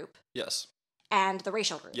ethnic group Yes. and the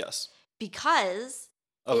racial group. Yes. Because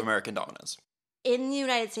Of American dominance. in the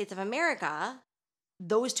United States of America,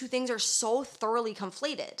 those two things are so thoroughly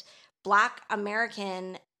conflated. Black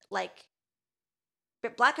Americans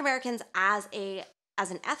as an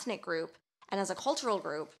ethnic group and as a cultural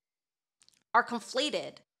group are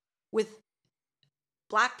conflated with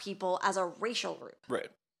Black people as a racial group.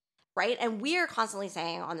 Right? And we are constantly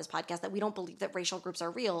saying on this podcast that we don't believe that racial groups are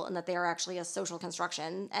real and that they are actually a social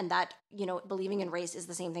construction, and that, believing in race is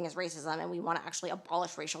the same thing as racism, and we want to actually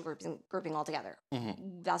abolish racial grouping altogether.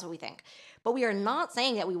 That's what we think. But we are not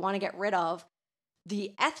saying that we want to get rid of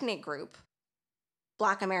the ethnic group,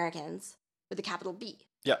 Black Americans, with the capital B.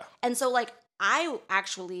 Yeah. And so, I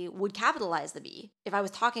actually would capitalize the B if I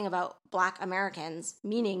was talking about Black Americans,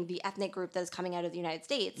 meaning the ethnic group that is coming out of the United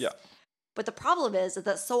States. Yeah. But the problem is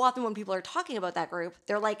that so often when people are talking about that group,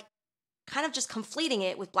 they're kind of just conflating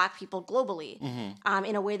it with Black people globally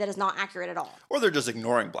in a way that is not accurate at all. Or they're just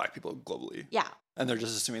ignoring Black people globally. Yeah. And they're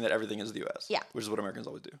just assuming that everything is the U.S. Yeah. Which is what Americans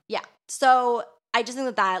always do. Yeah. So I just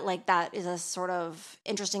think that is a sort of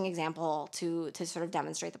interesting example to sort of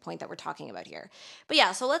demonstrate the point that we're talking about here. But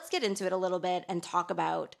yeah, so let's get into it a little bit and talk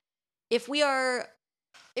about if we're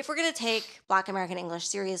going to take Black American English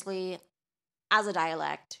seriously as a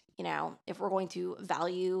dialect, if we're going to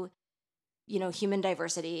value, human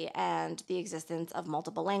diversity and the existence of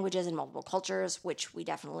multiple languages and multiple cultures, which we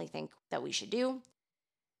definitely think that we should do,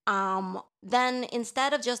 then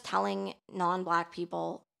instead of just telling non-Black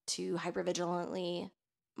people to hypervigilantly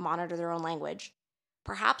monitor their own language,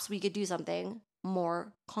 perhaps we could do something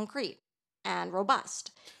more concrete and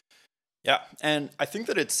robust. Yeah, and I think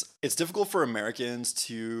that it's difficult for Americans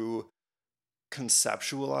to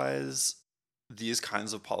conceptualize these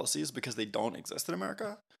kinds of policies because they don't exist in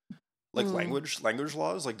America. Language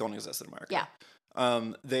laws don't exist in America.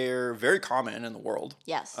 Yeah. They're very common in the world.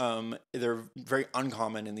 Yes. They're very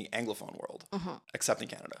uncommon in the Anglophone world, except in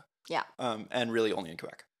Canada. Yeah. And really only in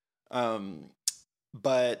Quebec.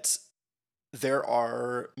 But there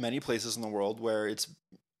are many places in the world where it's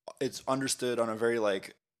understood on a very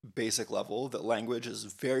basic level that language is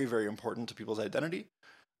very, very important to people's identity.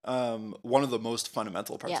 One of the most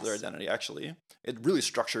fundamental parts of their identity, actually. It really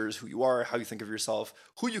structures who you are, how you think of yourself,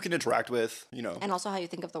 who you can interact with, And also how you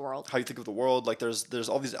think of the world. How you think of the world. There's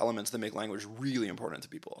all these elements that make language really important to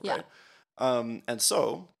people, right? And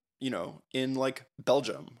so, in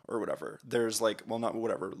Belgium or whatever, there's not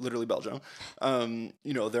whatever, literally Belgium,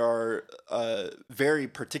 there are very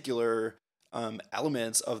particular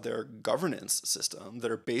elements of their governance system that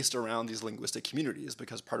are based around these linguistic communities,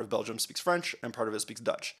 because part of Belgium speaks French and part of it speaks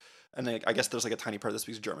Dutch. And I guess there's a tiny part that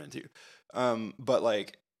speaks German too. But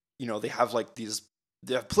they have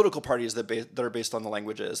they have political parties that are based on the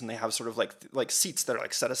languages, and they have sort of seats that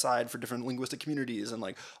are set aside for different linguistic communities and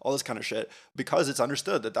all this kind of shit, because it's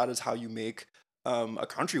understood that is how you make a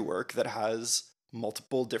country work that has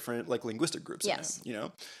multiple different linguistic groups in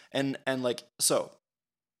it, and so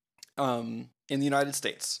in the United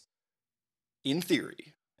States, in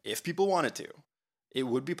theory, if people wanted to, it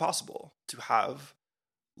would be possible to have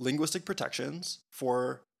linguistic protections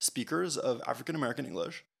for speakers of African American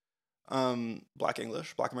English, Black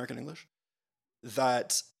American English,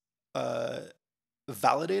 that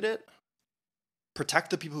validate it, protect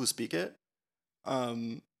the people who speak it,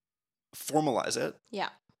 formalize it,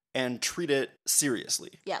 and treat it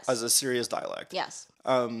seriously, as a serious dialect,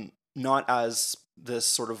 not as this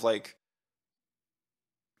sort of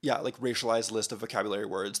racialized list of vocabulary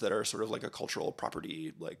words that are sort of a cultural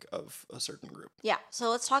property of a certain group. Yeah.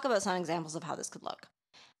 So let's talk about some examples of how this could look.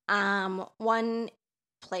 One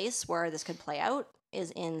place where this could play out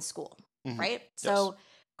is in school, right? So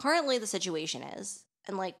currently the situation is,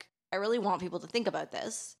 and I really want people to think about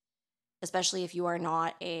this, especially if you are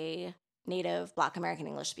not a native Black American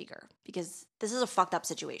English speaker, because this is a fucked up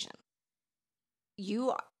situation.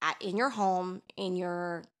 You, in your home, in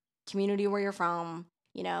your community where you're from,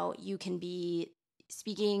 you can be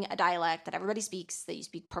speaking a dialect that everybody speaks, that you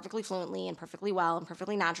speak perfectly fluently and perfectly well and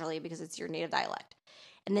perfectly naturally because it's your native dialect.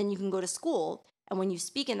 And then you can go to school, and when you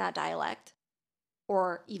speak in that dialect,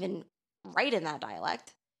 or even write in that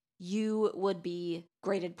dialect, you would be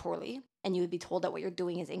graded poorly, and you would be told that what you're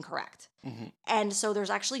doing is incorrect. And so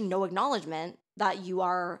there's actually no acknowledgement that you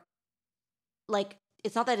are,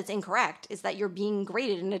 it's not that it's incorrect, it's that you're being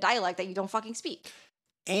graded in a dialect that you don't fucking speak.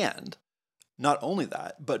 And not only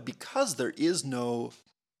that, but because there is no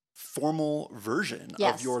formal version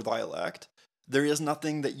of your dialect there is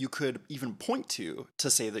nothing that you could even point to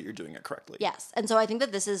say that you're doing it correctly. Yes. And so I think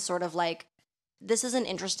that this is sort of like, this is an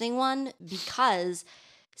interesting one because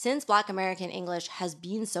since Black American English has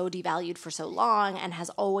been so devalued for so long and has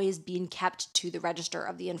always been kept to the register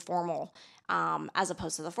of the informal as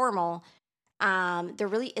opposed to the formal, there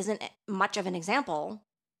really isn't much of an example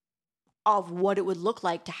of what it would look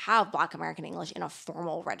like to have Black American English in a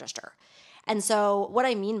formal register. And so what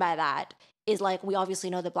I mean by that is like, we obviously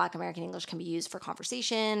know that Black American English can be used for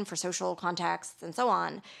conversation, for social contexts, and so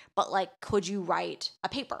on. But like, could you write a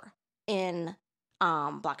paper in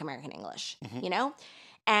Black American English, you know?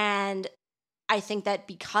 And I think that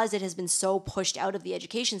because it has been so pushed out of the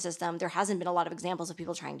education system, there hasn't been a lot of examples of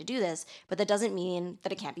people trying to do this, but that doesn't mean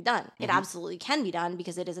that it can't be done. It absolutely can be done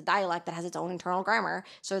because it is a dialect that has its own internal grammar.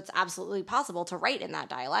 So it's absolutely possible to write in that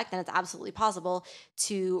dialect, and it's absolutely possible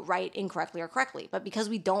to write incorrectly or correctly. But because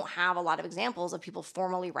we don't have a lot of examples of people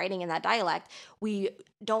formally writing in that dialect, we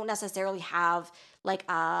don't necessarily have like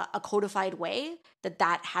a codified way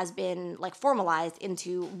that has been like formalized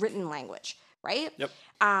into written language. Right? Yep.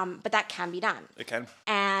 But that can be done. It can.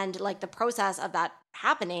 And like the process of that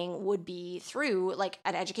happening would be through like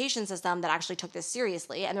an education system that actually took this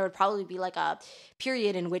seriously. And there would probably be like a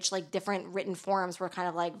period in which like different written forms were kind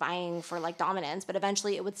of like vying for like dominance, but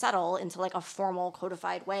eventually it would settle into like a formal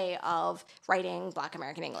codified way of writing Black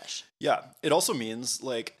American English. Yeah. It also means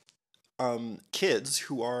like kids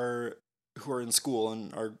who are in school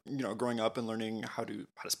and are, you know, growing up and learning how to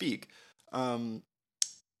speak,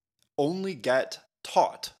 only get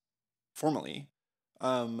taught formally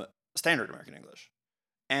standard American English,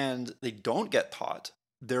 and they don't get taught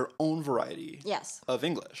their own variety of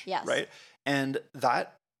English. Yes. Right. And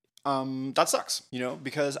that sucks, you know,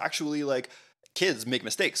 because actually like kids make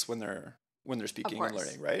mistakes when they're speaking and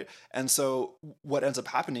learning, right? And so what ends up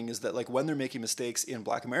happening is that like when they're making mistakes in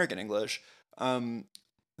Black American English,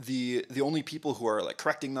 the only people who are like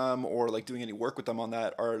correcting them or like doing any work with them on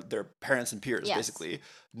that are their parents and peers, basically,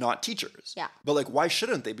 not teachers. Yeah. But like, why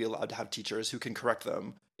shouldn't they be allowed to have teachers who can correct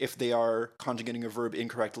them if they are conjugating a verb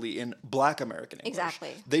incorrectly in Black American English?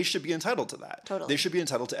 Exactly. They should be entitled to that. Totally. They should be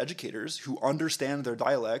entitled to educators who understand their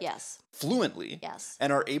dialect fluently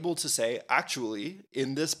and are able to say, actually,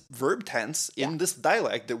 in this verb tense, in this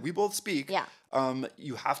dialect that we both speak,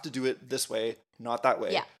 you have to do it this way, not that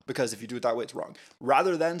way, because if you do it that way, it's wrong.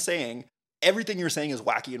 Rather than saying, everything you're saying is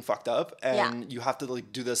wacky and fucked up, and you have to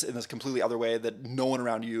like do this in this completely other way that no one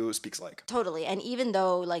around you speaks like. Totally. And even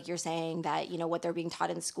though like you're saying that, you know, what they're being taught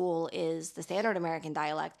in school is the standard American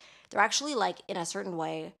dialect, they're actually like in a certain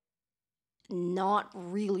way not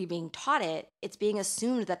really being taught it. It's being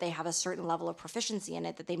assumed that they have a certain level of proficiency in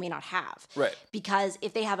it that they may not have. Right. Because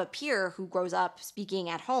if they have a peer who grows up speaking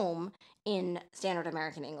at home in standard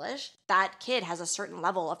American English, that kid has a certain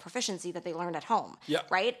level of proficiency that they learned at home. Yeah.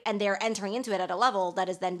 Right? And they're entering into it at a level that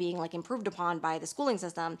is then being like improved upon by the schooling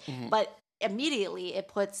system. But immediately it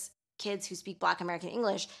puts kids who speak Black American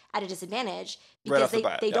English at a disadvantage because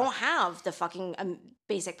they don't have the fucking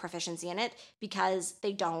basic proficiency in it because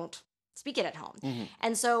they don't speak it at home.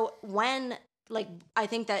 And so when like I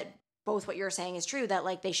think that both what you're saying is true, that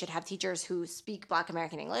like they should have teachers who speak Black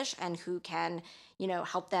American English and who can, you know,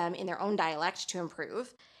 help them in their own dialect to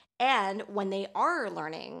improve. And when they are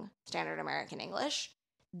learning standard American English,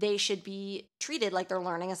 they should be treated like they're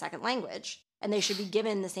learning a second language, and they should be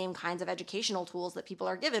given the same kinds of educational tools that people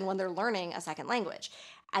are given when they're learning a second language.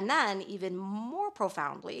 And then even more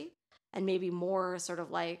profoundly, and maybe more sort of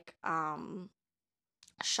like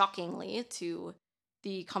shockingly to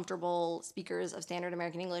the comfortable speakers of standard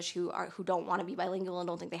American English who don't want to be bilingual and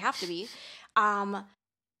don't think they have to be,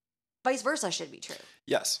 vice versa should be true.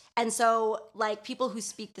 Yes. And so like people who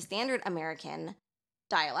speak the standard American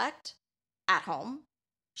dialect at home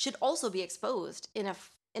should also be exposed in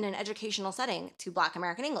an educational setting to Black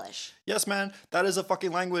American English. Yes, man. That is a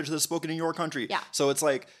fucking language that's spoken in your country. Yeah. So it's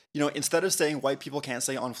like, you know, instead of saying white people can't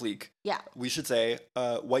say on fleek, we should say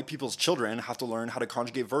white people's children have to learn how to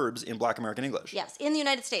conjugate verbs in Black American English. Yes, in the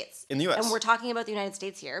United States. In the U.S. And we're talking about the United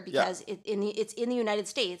States here because it's in the United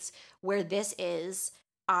States where this is...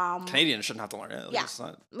 Canadians shouldn't have to learn it.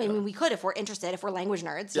 Like, I mean, we could if we're interested, if we're language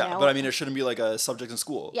nerds. You know? But I mean, it shouldn't be like a subject in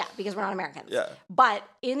school. Yeah, because we're not Americans. Yeah. But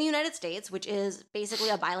in the United States, which is basically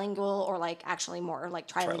a bilingual or like actually more like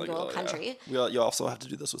trilingual country. Yeah. You also have to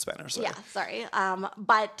do this with Spanish. Sorry. Yeah, sorry.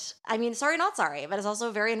 But I mean, sorry, not sorry, but it's also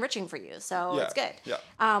very enriching for you. So it's good. Yeah.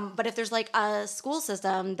 But if there's like a school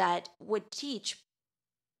system that would teach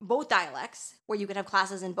both dialects, where you could have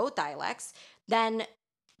classes in both dialects, then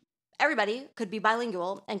everybody could be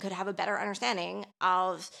bilingual and could have a better understanding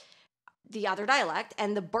of the other dialect,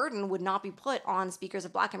 and the burden would not be put on speakers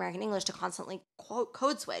of Black American English to constantly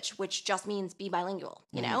code switch, which just means be bilingual,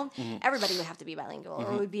 you know? Everybody would have to be bilingual,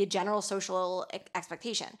 or it would be a general social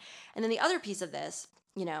expectation. And then the other piece of this,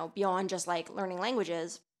 you know, beyond just like learning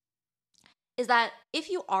languages, is that if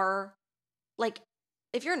you are, like,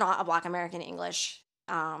 if you're not a Black American English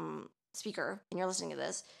speaker and you're listening to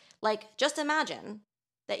this, like, just imagine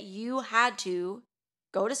that you had to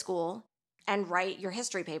go to school and write your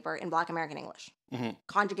history paper in Black American English,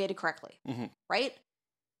 conjugated correctly, right?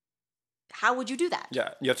 How would you do that? Yeah,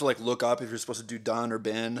 you have to like look up if you're supposed to do done or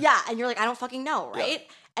been. Yeah, and you're like, I don't fucking know, right?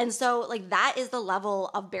 Yeah. And so, like, that is the level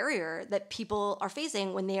of barrier that people are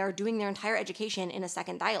facing when they are doing their entire education in a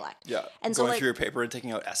second dialect. Yeah, and so, going like, through your paper and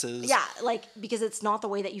taking out S's. Yeah, like, because it's not the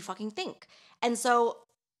way that you fucking think. And so,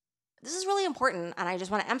 this is really important, and I just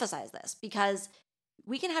want to emphasize this, because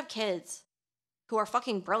we can have kids who are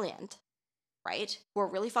fucking brilliant, right? Who are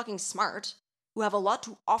really fucking smart, who have a lot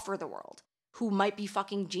to offer the world, who might be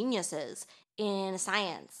fucking geniuses in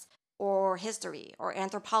science or history or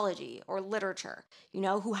anthropology or literature, you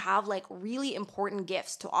know, who have like really important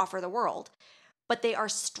gifts to offer the world, but they are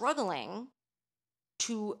struggling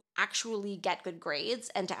to actually get good grades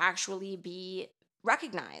and to actually be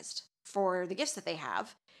recognized for the gifts that they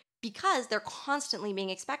have, because they're constantly being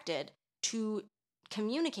expected to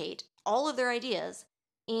communicate all of their ideas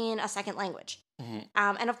in a second language.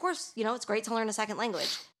 And of course, you know, it's great to learn a second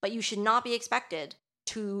language, but you should not be expected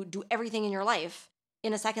to do everything in your life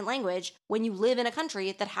in a second language when you live in a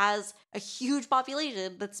country that has a huge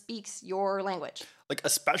population that speaks your language. Like,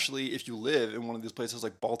 especially if you live in one of these places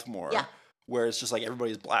like Baltimore, where it's just like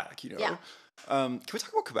everybody's Black, you know? Yeah. Can we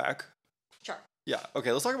talk about Quebec? Sure. Yeah,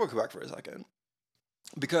 okay, let's talk about Quebec for a second.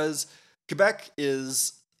 Because Quebec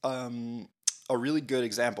is a really good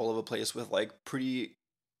example of a place with like pretty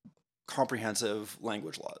comprehensive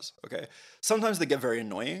language laws, okay? Sometimes they get very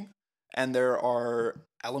annoying, and there are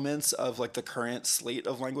elements of like the current slate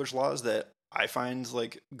of language laws that I find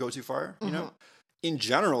like go too far, you know? In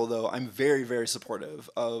general, though, I'm very, very supportive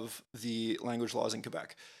of the language laws in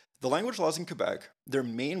Quebec. The language laws in Quebec, their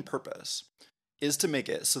main purpose is to make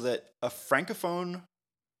it so that a francophone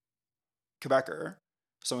Quebecer,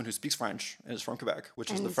 someone who speaks French and is from Quebec,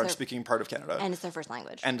 which is the French-speaking part of Canada. And it's their first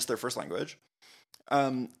language.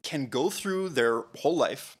 Can go through their whole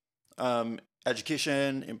life,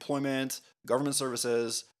 education, employment, government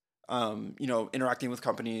services, you know, interacting with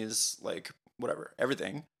companies, like whatever,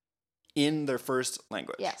 everything, in their first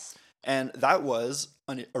language. Yes. And that was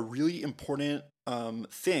a really important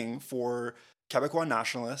thing for Quebecois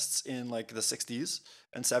nationalists in like the 60s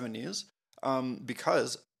and 70s,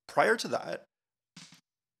 because prior to that,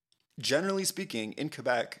 generally speaking, in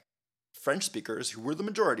Quebec, French speakers, who were the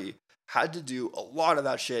majority, had to do a lot of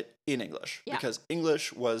that shit in English, because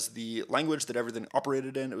English was the language that everything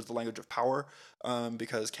operated in. It was the language of power,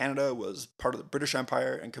 because Canada was part of the British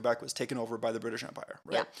Empire and Quebec was taken over by the British Empire,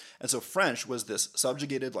 right? Yeah. And so French was this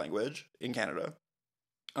subjugated language in Canada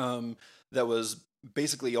that was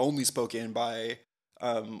basically only spoken by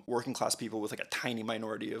working class people with like a tiny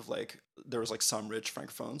minority of like, there was like some rich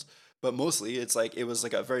francophones. But mostly, it was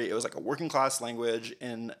like a working class language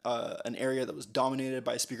in an area that was dominated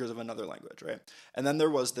by speakers of another language, right? And then there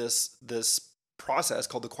was this process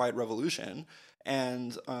called the Quiet Revolution,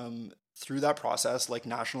 and through that process, like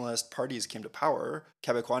nationalist parties came to power,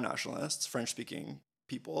 Quebecois nationalists, French speaking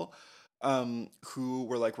people, who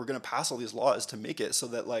were like, we're gonna pass all these laws to make it so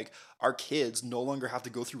that like our kids no longer have to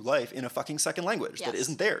go through life in a fucking second language that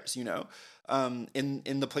isn't theirs, you know?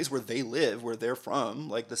 In the place where they live, where they're from,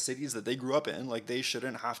 like the cities that they grew up in, like they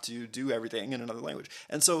shouldn't have to do everything in another language.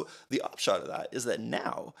 And so the upshot of that is that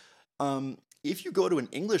now, if you go to an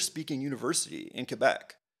English-speaking university in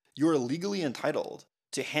Quebec, you are legally entitled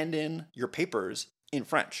to hand in your papers in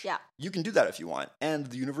French. Yeah. You can do that if you want. And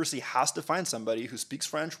the university has to find somebody who speaks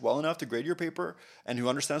French well enough to grade your paper and who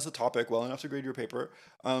understands the topic well enough to grade your paper,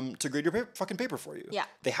 to grade your fucking paper for you. Yeah.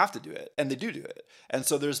 They have to do it. And they do it. And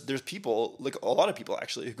so there's people, like a lot of people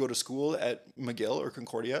actually, who go to school at McGill or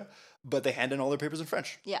Concordia, but they hand in all their papers in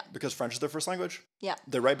French. Yeah. Because French is their first language. Yeah.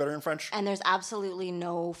 They write better in French. And there's absolutely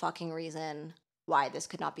no fucking reason why this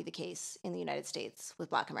could not be the case in the United States with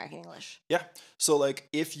Black American English. Yeah. So like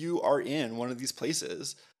if you are in one of these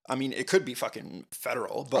places, I mean, it could be fucking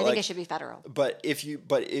federal, but I think it should be federal. But if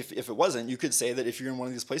it wasn't, you could say that if you're in one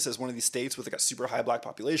of these places, one of these states with like a super high Black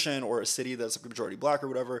population, or a city that's like majority Black or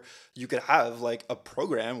whatever, you could have like a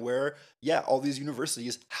program where, all these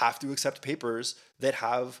universities have to accept papers that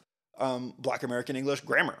have Black American English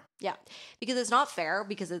grammar. Yeah, because it's not fair,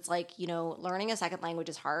 because it's like, you know, learning a second language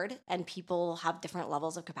is hard and people have different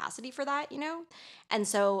levels of capacity for that, you know? And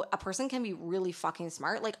so a person can be really fucking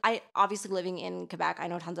smart. Like, I obviously, living in Quebec, I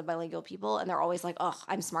know tons of bilingual people and they're always like, oh,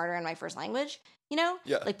 I'm smarter in my first language, you know?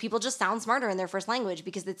 Yeah. Like, people just sound smarter in their first language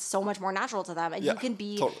because it's so much more natural to them. And Yeah, you can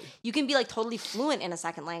be totally. you can be like totally fluent in a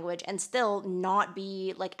second language and still not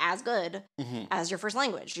be like as good as your first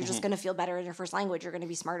language. You're just going to feel better in your first language. You're going to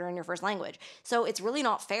be smarter in your first language. So it's really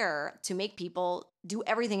not fair to make people do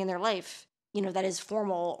everything in their life, you know, that is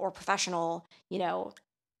formal or professional, you know,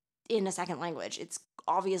 in a second language. It's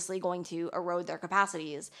obviously going to erode their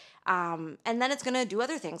capacities. And then it's going to do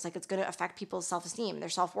other things. Like, it's going to affect people's self-esteem, their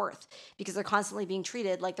self-worth, because they're constantly being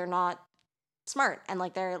treated like they're not smart and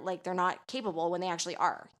like they're not capable when they actually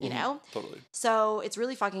are, you know? Totally. So it's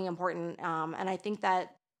really fucking important. And I think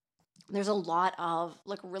that there's a lot of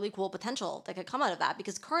like really cool potential that could come out of that,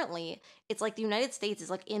 because currently it's like the United States is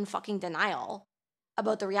like in fucking denial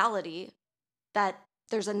about the reality that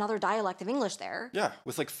there's another dialect of English there. Yeah,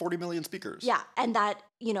 with like 40 million speakers. Yeah, and that,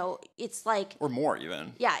 you know, it's like, or more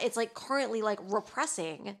even. Yeah, it's like currently like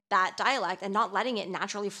repressing that dialect and not letting it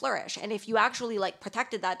naturally flourish. And if you actually like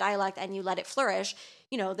protected that dialect and you let it flourish,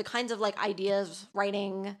 you know, the kinds of like ideas,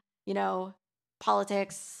 writing, you know,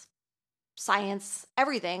 politics, science,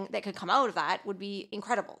 everything that could come out of that would be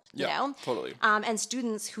incredible, you know? Totally. And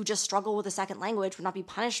students who just struggle with a second language would not be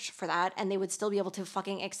punished for that, and they would still be able to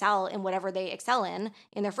fucking excel in whatever they excel in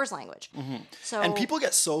their first language. So, And people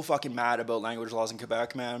get so fucking mad about language laws in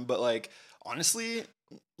Quebec, man, but like, honestly,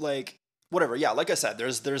 like, whatever. Yeah, like I said,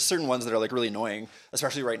 there's certain ones that are like really annoying,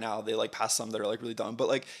 especially right now. They like pass some that are like really dumb, but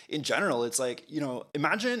like in general, it's like, you know,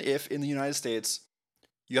 imagine if in the United States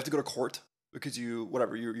you have to go to court because you're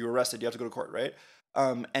arrested, you have to go to court, right?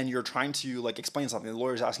 And you're trying to like explain something, the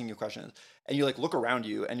lawyer's asking you questions, and you like look around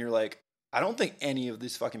you and you're like, I don't think any of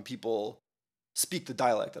these fucking people speak the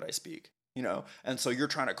dialect that I speak, you know? And so you're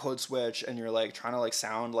trying to code switch and you're like trying to like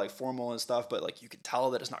sound like formal and stuff, but like you can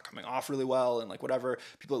tell that it's not coming off really well, and like whatever,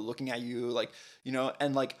 people are looking at you like, you know,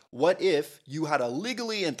 and like, what if you had a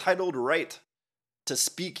legally entitled right to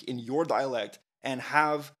speak in your dialect and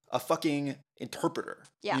have a fucking interpreter,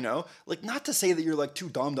 you know? Like, not to say that you're like too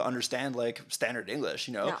dumb to understand like standard English,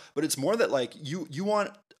 you know, but it's more that like you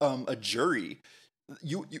want a jury,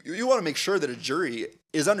 you want to make sure that a jury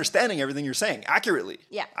is understanding everything you're saying accurately.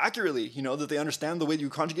 Yeah. Accurately, you know, that they understand the way you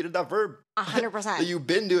conjugated that verb. 100%. That you've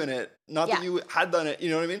been doing it, not that you had done it, you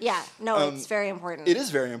know what I mean? Yeah, no, it's very important. It is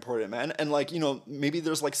very important, man. And like, you know, maybe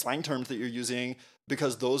there's like slang terms that you're using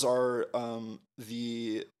because those are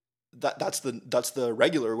that's the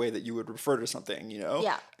regular way that you would refer to something, you know?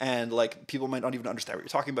 Yeah. And like people might not even understand what you're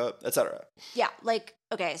talking about, etc. Yeah, like,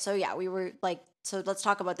 okay, so yeah, we were like, so let's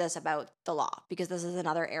talk about this, about the law, because this is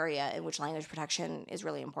another area in which language protection is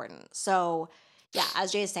really important. So yeah,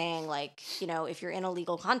 as Jay is saying, like, you know, if you're in a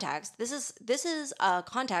legal context, this is a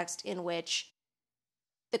context in which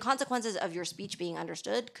the consequences of your speech being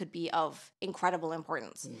understood could be of incredible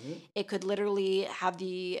importance. It could literally have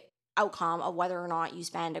the outcome of whether or not you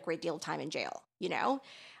spend a great deal of time in jail, you know?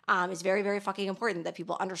 It's very, very fucking important that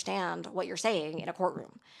people understand what you're saying in a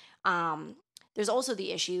courtroom. There's also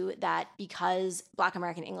the issue that because Black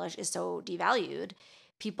American English is so devalued,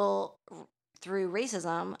 people through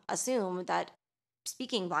racism assume that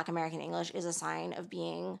speaking Black American English is a sign of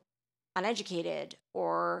being uneducated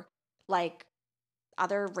or like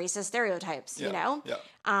other racist stereotypes, you know? Yeah.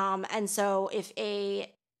 And so if a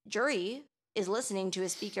jury is listening to a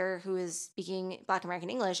speaker who is speaking Black American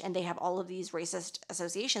English and they have all of these racist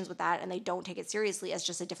associations with that and they don't take it seriously as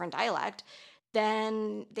just a different dialect,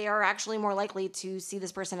 then they are actually more likely to see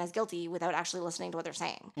this person as guilty without actually listening to what they're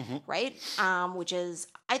saying, right? Which is,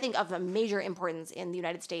 I think, of a major importance in the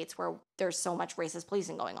United States where there's so much racist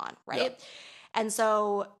policing going on, right? Yeah. And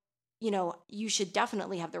so, you know, you should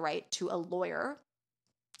definitely have the right to a lawyer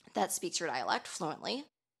that speaks your dialect fluently,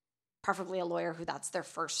 preferably a lawyer who that's their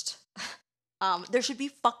first. There should be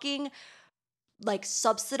fucking like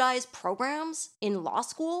subsidized programs in law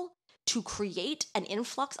school to create an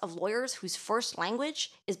influx of lawyers whose first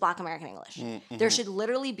language is Black American English. There should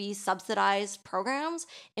literally be subsidized programs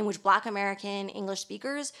in which Black American English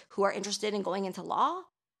speakers who are interested in going into law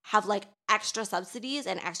have like extra subsidies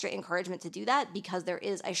and extra encouragement to do that, because there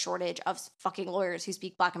is a shortage of fucking lawyers who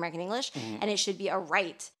speak Black American English, and it should be a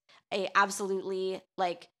right, a absolutely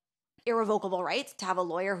like irrevocable right to have a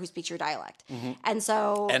lawyer who speaks your dialect. And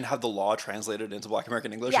so... And have the law translated into Black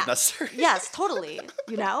American English if necessary. Yes, totally.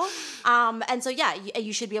 You know? And so, yeah,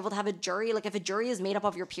 you should be able to have a jury. Like, if a jury is made up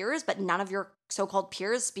of your peers, but none of your so-called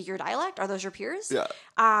peers speak your dialect, are those your peers? Yeah.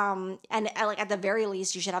 And like, at the very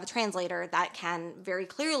least, you should have a translator that can very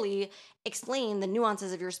clearly explain the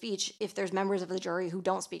nuances of your speech if there's members of the jury who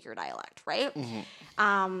don't speak your dialect, right?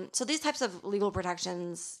 So these types of legal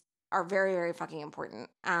protections are very, very fucking important.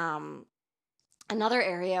 Another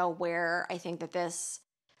area where I think that this,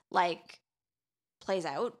 like, plays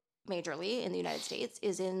out majorly in the United States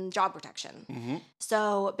is in job protection.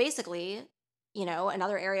 So basically, you know,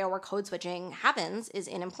 another area where code switching happens is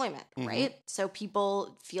in employment, right? So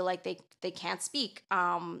people feel like they can't speak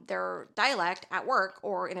their dialect at work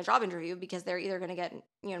or in a job interview because they're either going to get,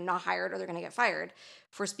 you know, not hired or they're going to get fired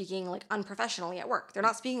for speaking, like, unprofessionally at work. They're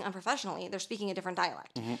not speaking unprofessionally, they're speaking a different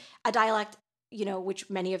dialect. A dialect, you know, which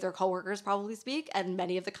many of their coworkers probably speak and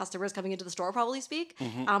many of the customers coming into the store probably speak.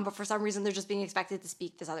 But for some reason, they're just being expected to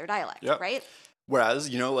speak this other dialect, right? Whereas,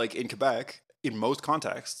 you know, like in Quebec, in most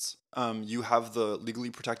contexts, you have the legally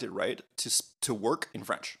protected right to work in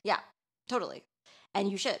French. Yeah, totally.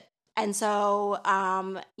 And you should. And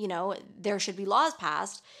so, you know, there should be laws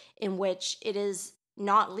passed in which it is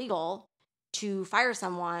not legal to fire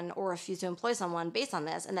someone or refuse to employ someone based on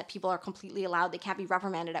this, and that people are completely allowed, they can't be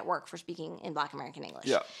reprimanded at work for speaking in Black American English.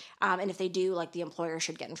 Yeah. And if they do, like, the employer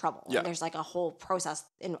should get in trouble. Yeah. And there's, like, a whole process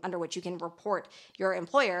under which you can report your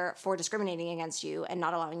employer for discriminating against you and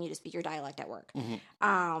not allowing you to speak your dialect at work.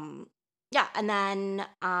 Yeah, and then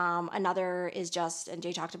another is just, and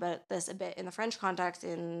Jay talked about this a bit in the French context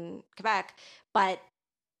in Quebec, but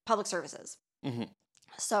public services.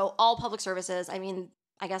 So all public services, I mean,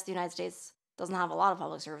 I guess the United States doesn't have a lot of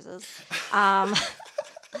public services,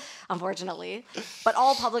 unfortunately. But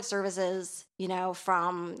all public services, you know,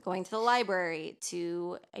 from going to the library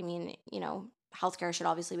to, I mean, you know, healthcare should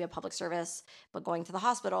obviously be a public service, but going to the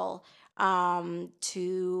hospital,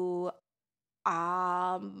 to,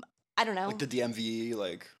 I don't know. Like the DMV,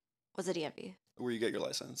 like... What's a DMV? Where you get your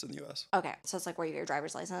license in the U.S. Okay, so it's like where you get your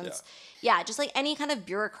driver's license. Yeah, just like any kind of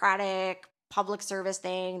bureaucratic public service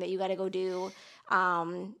thing that you got to go do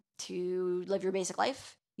to live your basic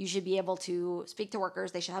life. You should be able to speak to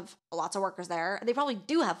workers. They should have lots of workers there. They probably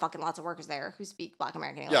do have fucking lots of workers there who speak Black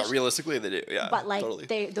American English. Yeah, realistically they do. Yeah, but like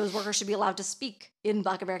totally. those workers should be allowed to speak in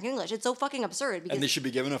Black American English. It's so fucking absurd. Because, and they should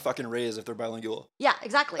be given a fucking raise if they're bilingual. Yeah,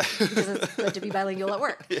 exactly. Because it's good to be bilingual at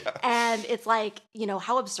work. Yeah. And it's like, you know,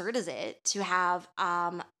 how absurd is it to have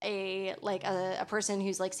a person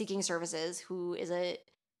who's like seeking services who is a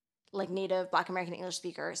like native Black American English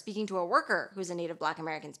speaker speaking to a worker who's a native Black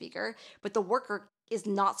American speaker, but the worker is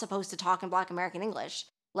not supposed to talk in Black American English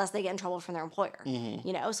lest they get in trouble from their employer.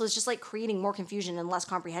 You know, so it's just like creating more confusion and less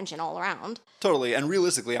comprehension all around. Totally. And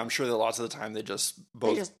realistically, I'm sure that lots of the time they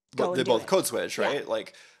both code switch, right? Yeah.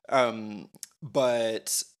 Like,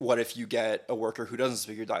 but what if you get a worker who doesn't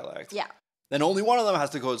speak your dialect? Yeah. Then only one of them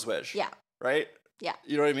has to code switch. Yeah. Right? Yeah.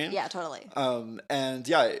 You know what I mean? Yeah, totally. And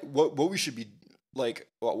yeah, what we should be like,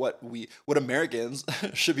 what Americans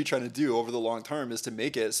should be trying to do over the long term is to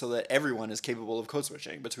make it so that everyone is capable of code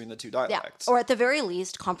switching between the two dialects. Yeah. Or at the very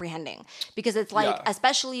least, comprehending. Because it's like,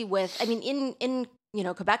 especially with, I mean, in you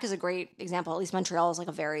know, Quebec is a great example. At least Montreal is like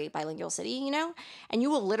a very bilingual city, you know? And you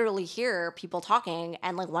will literally hear people talking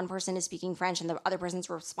and like one person is speaking French and the other person's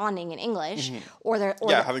responding in English. Or they're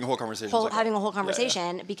having a whole conversation. Having a whole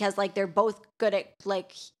conversation because like they're both good at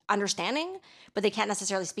like understanding, but they can't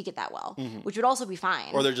necessarily speak it that well, which would also be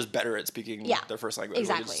fine. Or they're just better at speaking their first language.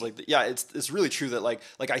 Exactly. Like it's really true that like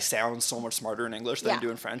I sound so much smarter in English than I do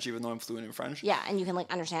in French, even though I'm fluent in French. Yeah, and you can like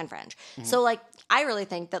understand French. So like I really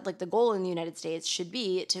think that like the goal in the United States should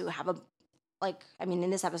be to have a I mean,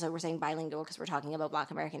 in this episode we're saying bilingual because we're talking about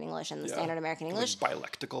Black American English and the standard American English. Like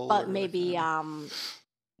bilectical. But maybe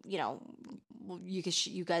you know,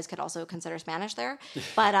 you guys could also consider Spanish there.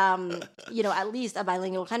 But, you know, at least a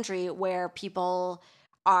bilingual country where people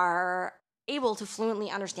are able to fluently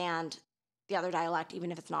understand the other dialect,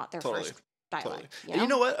 even if it's not their first dialect. You know? And you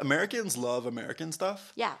know what? Americans love American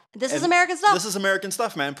stuff. Yeah. This is American stuff. This is American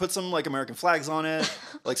stuff, man. Put some like American flags on it,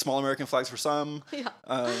 like small American flags for some.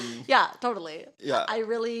 Yeah. Yeah, totally. Yeah. I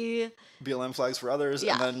really... BLM flags for others,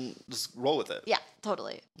 and then just roll with it. Yeah,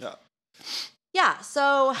 totally. Yeah. Yeah,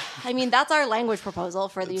 so, I mean, that's our language proposal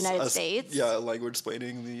for the United States. Yeah, language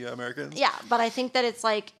explaining the Americans. Yeah, but I think that it's,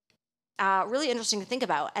 like, really interesting to think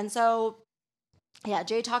about. And so, yeah,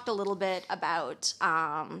 Jay talked a little bit about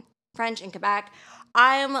French in Quebec.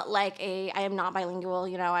 I am not bilingual.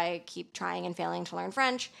 You know, I keep trying and failing to learn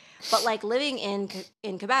French. But like living in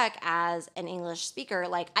Quebec as an English speaker,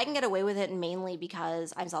 like I can get away with it mainly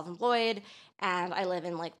because I'm self-employed and I live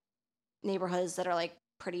in like neighborhoods that are like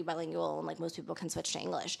pretty bilingual and like most people can switch to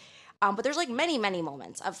English. But there's like many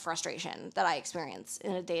moments of frustration that I experience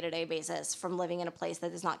in a day-to-day basis from living in a place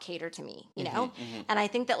that does not cater to me, you know? And I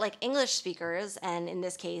think that like English speakers, and in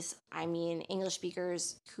this case, I mean English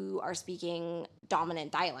speakers who are speaking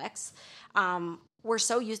dominant dialects, we're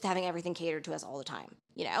so used to having everything catered to us all the time,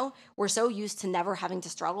 you know? We're so used to never having to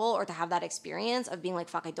struggle or to have that experience of being like,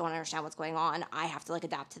 fuck, I don't understand what's going on. I have to like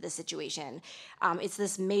adapt to this situation. It's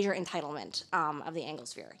this major entitlement of the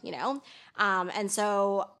Anglosphere, you know? And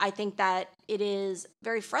so I think that it is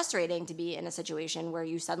very frustrating to be in a situation where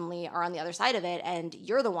you suddenly are on the other side of it and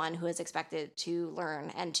you're the one who is expected to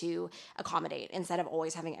learn and to accommodate instead of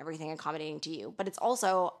always having everything accommodating to you. But it's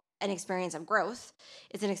also an experience of growth.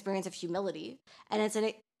 It's an experience of humility, and it's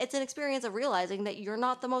an experience of realizing that you're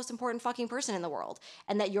not the most important fucking person in the world,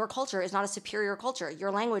 and that your culture is not a superior culture.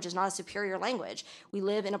 Your language is not a superior language. We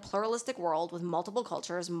live in a pluralistic world with multiple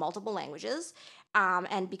cultures, multiple languages,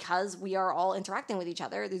 and because we are all interacting with each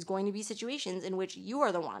other, there's going to be situations in which you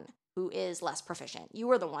are the one who is less proficient.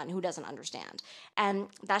 You are the one who doesn't understand, and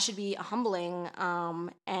that should be a humbling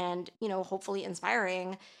and hopefully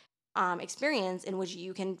inspiring experience in which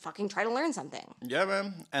you can fucking try to learn something. Yeah,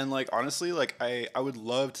 man. And like honestly, like I would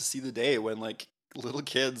love to see the day when like little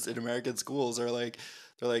kids in American schools are like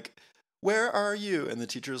they're like, "Where are you?" And the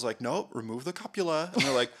teacher's like, "No, remove the copula." And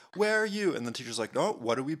they're like, "Where are you?" And the teacher's like, "No,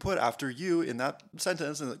 what do we put after you in that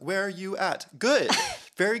sentence?" And like, "Where are you at?" Good.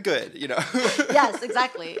 Very good, you know. Yes,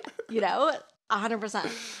 exactly. 100%.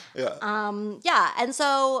 Yeah. Yeah, and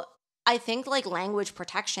so I think like language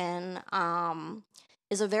protection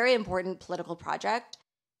is a very important political project.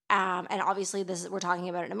 And obviously we're talking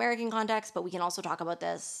about an American context, but we can also talk about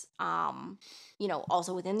this,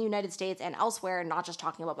 also within the United States and elsewhere, not just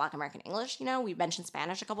talking about Black American English. We mentioned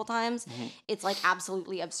Spanish a couple times. It's like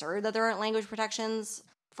absolutely absurd that there aren't language protections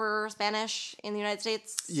for Spanish in the United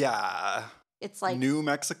States. Yeah. It's like New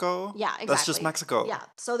Mexico. Yeah, exactly. That's just Mexico. Yeah.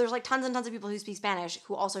 So there's like tons and tons of people who speak Spanish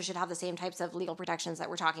who also should have the same types of legal protections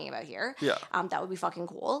that we're talking about here. Yeah. That would be fucking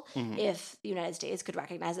cool if the United States could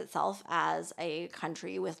recognize itself as a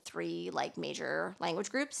country with 3 like major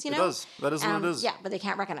language groups, It does. That is what it is. Yeah, but they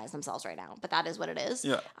can't recognize themselves right now. But that is what it is.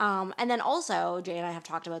 Yeah. And then also, Jay and I have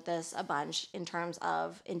talked about this a bunch in terms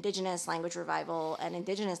of Indigenous language revival and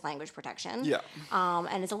Indigenous language protection. Yeah.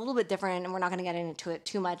 And it's a little bit different, and we're not going to get into it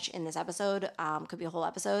too much in this episode. Could be a whole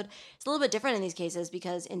episode. It's a little bit different in these cases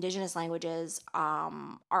because Indigenous languages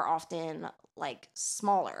are often like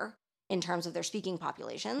smaller in terms of their speaking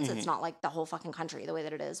populations. It's not like the whole fucking country the way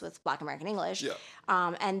that it is with Black American English. Yeah.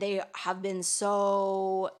 And they have been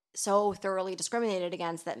so thoroughly discriminated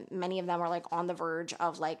against that many of them are like on the verge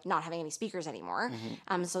of like not having any speakers anymore.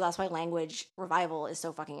 So that's why language revival is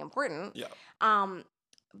so fucking important. Yeah.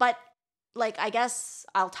 But like, I guess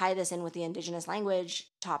I'll tie this in with the Indigenous language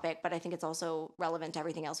topic, but I think it's also relevant to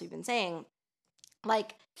everything else we've been saying.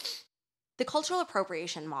 Like, the cultural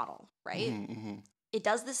appropriation model, right? It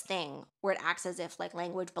does this thing where it acts as if like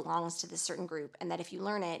language belongs to this certain group, and that if you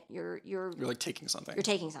learn it, you're like taking something. You're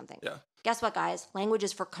taking something. Yeah. Guess what, guys? Language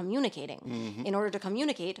is for communicating. In order to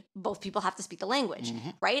communicate, both people have to speak the language,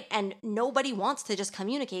 right? And nobody wants to just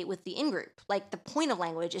communicate with the in-group. Like, the point of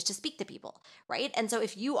language is to speak to people, right? And so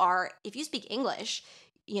if you speak English,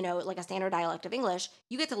 like a standard dialect of English,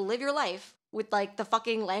 you get to live your life with like the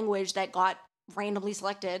fucking language that got randomly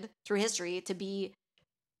selected through history to be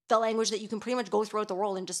the language that you can pretty much go throughout the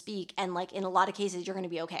world and just speak. And like in a lot of cases, you're going to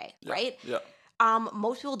be okay, right? Yeah.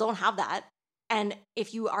 Most people don't have that. And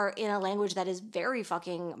if you are in a language that is very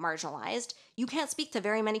fucking marginalized, you can't speak to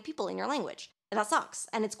very many people in your language. And that sucks.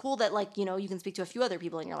 And it's cool that like, you can speak to a few other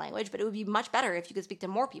people in your language, but it would be much better if you could speak to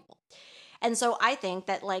more people. And so I think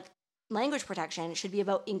that like language protection should be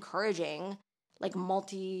about encouraging like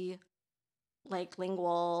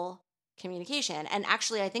lingual communication. And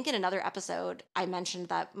actually, I think in another episode, I mentioned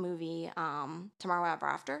that movie, Tomorrow Ever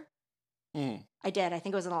After. I did. I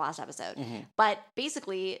think it was in the last episode. But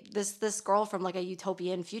basically, this girl from like a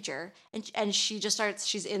utopian future, and she just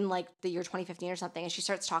she's in like the year 2015 or something, and she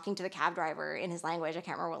starts talking to the cab driver in his language. I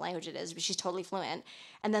can't remember what language it is, but she's totally fluent.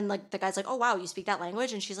 And then like the guy's like, "Oh wow, you speak that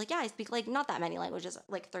language?" And she's like, "Yeah, I speak like not that many languages,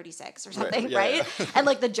 like 36 or something, right?" Yeah. And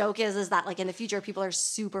like the joke is that like in the future, people are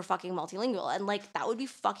super fucking multilingual, and like that would be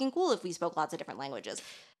fucking cool if we spoke lots of different languages.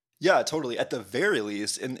 Yeah, totally. At the very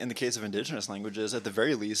least, in the case of indigenous languages, at the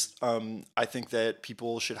very least, I think that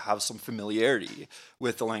people should have some familiarity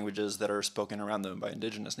with the languages that are spoken around them by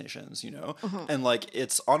indigenous nations, you know? And like,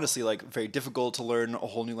 it's honestly like very difficult to learn a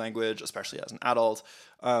whole new language, especially as an adult.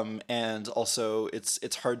 And also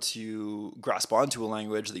it's hard to grasp onto a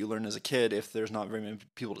language that you learn as a kid if there's not very many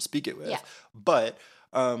people to speak it with. Yeah. But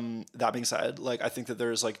that being said, like I think that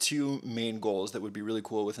there's like two main goals that would be really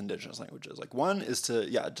cool with indigenous languages. Like one is to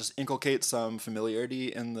just inculcate some familiarity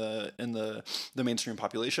in the mainstream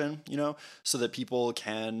population, you know, so that people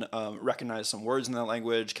can recognize some words in that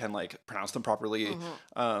language, can like pronounce them properly,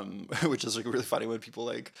 which is like really funny when people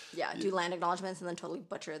like do land acknowledgements and then totally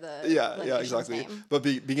butcher the exactly. name. But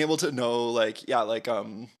being able to know like you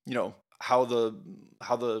know how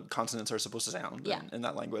the consonants are supposed to sound in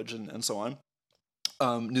that language and so on.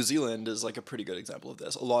 New Zealand is like a pretty good example of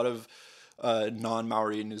this. A lot of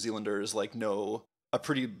non-Maori New Zealanders like know a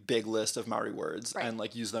pretty big list of Maori words and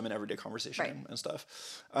like use them in everyday conversation and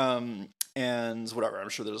stuff. And whatever, I'm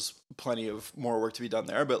sure there's plenty of more work to be done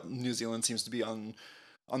there, but New Zealand seems to be on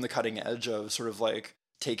the cutting edge of sort of like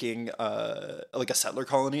taking like a settler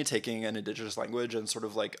colony, taking an indigenous language and sort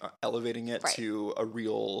of like elevating it to a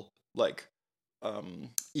real like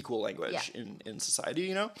equal language in society,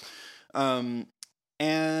 you know?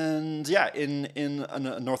 And in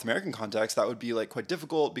a North American context, that would be like quite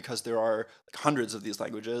difficult because there are like hundreds of these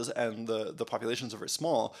languages and the populations are very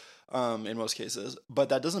small in most cases. But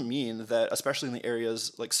that doesn't mean that, especially in the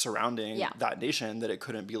areas like surrounding that nation, that it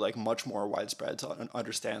couldn't be like much more widespread to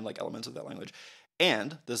understand like elements of that language.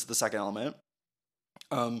 And this is the second element.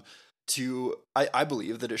 I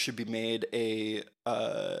believe that it should be made a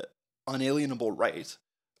unalienable right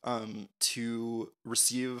to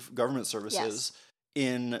receive government services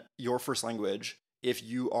in your first language if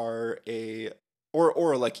you are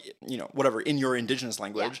or like, you know, whatever, in your indigenous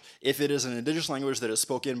language. If it is an indigenous language that is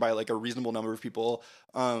spoken by like a reasonable number of people,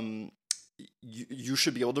 you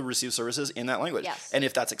should be able to receive services in that language. And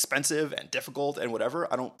if that's expensive and difficult and whatever,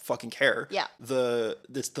 I don't fucking care.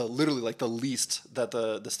 It's literally like the least that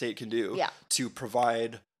the state can do to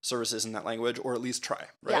provide services in that language, or at least try,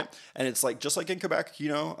 right? And it's like, just like in Quebec, you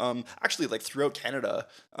know, actually like throughout Canada,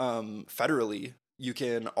 federally, you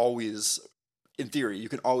can always, in theory, you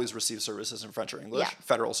can always receive services in French or English,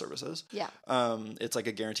 federal services. It's like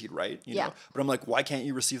a guaranteed right, you know? But I'm like, why can't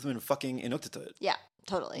you receive them in fucking Inuktitut?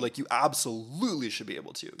 Totally. Like, you absolutely should be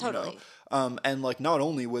able to, totally. You know? And like, not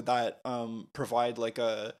only would that provide like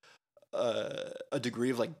a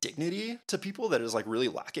degree of like dignity to people that is like really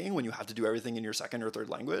lacking when you have to do everything in your second or third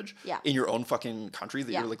language in your own fucking country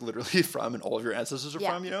that you're like literally from and all of your ancestors are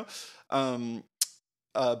from, you know?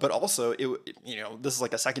 But also it, you know, this is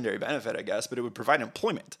like a secondary benefit, I guess, but it would provide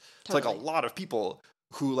employment to like a lot of people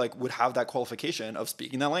who like would have that qualification of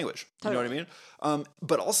speaking that language. You know what I mean?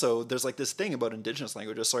 But also there's like this thing about indigenous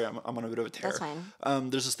languages. Sorry, I'm on a bit of a tear. That's fine.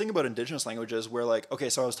 There's this thing about indigenous languages where like, okay,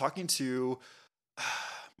 so I was talking to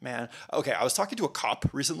I was talking to a cop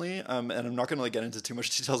recently, and I'm not going to like get into too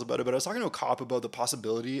much details about it, but I was talking to a cop about the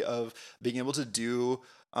possibility of being able to do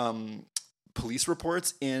police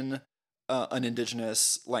reports in an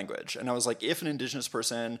indigenous language. And I was like, if an indigenous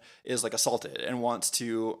person is like assaulted and wants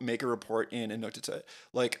to make a report in Inuktitut,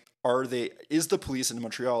 like, is the police in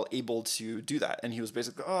Montreal able to do that? And he was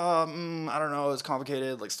basically, I don't know, it's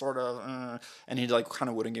complicated, like sort of, and he like kind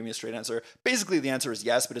of wouldn't give me a straight answer. Basically the answer is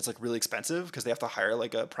yes, but it's like really expensive because they have to hire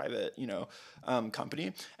like a private, you know,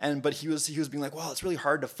 company. But he was being like, well, it's really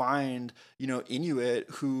hard to find, you know, Inuit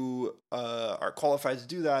who are qualified to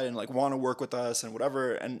do that and like want to work with us and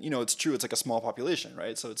whatever. And, you know, it's true, it's like a small population,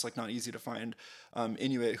 right? So it's like not easy to find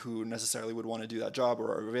Inuit who necessarily would want to do that job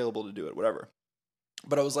or are available to do it, whatever.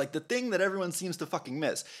 But I was like, the thing that everyone seems to fucking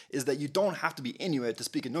miss is that you don't have to be Inuit to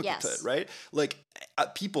speak Inuktitut, right? Like,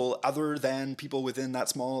 people other than people within that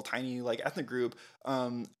small, tiny, like, ethnic group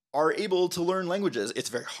are able to learn languages. It's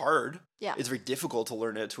very hard. It's very difficult to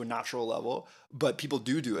learn it to a natural level, but people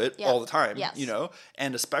do it all the time, you know?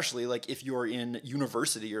 And especially, like, if you're in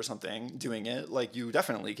university or something doing it, like, you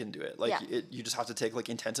definitely can do it. Like, you just have to take, like,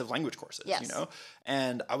 intensive language courses, you know?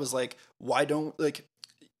 And I was like, why don't, like...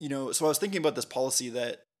 You know, so I was thinking about this policy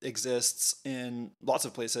that exists in lots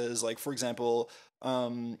of places. Like, for example,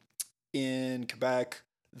 in Quebec,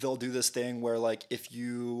 they'll do this thing where, like, if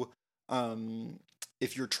you're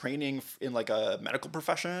training in like a medical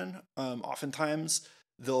profession, oftentimes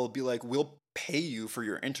they'll be like, we'll pay you for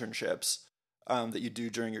your internships that you do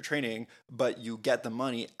during your training, but you get the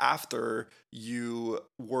money after you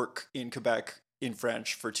work in Quebec in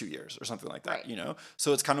French for 2 years or something like that, you know?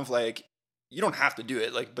 So it's kind of like, you don't have to do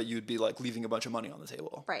it, like, but you'd be like leaving a bunch of money on the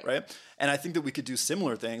table, right? And I think that we could do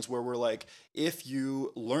similar things where we're like, if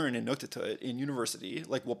you learn Inuktitut in university,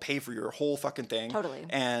 like, we'll pay for your whole fucking thing, Totally.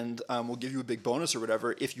 and we'll give you a big bonus or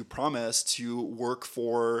whatever if you promise to work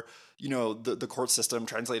for, you know, the court system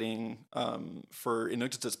translating for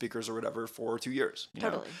Inuktitut speakers or whatever for 2 years. You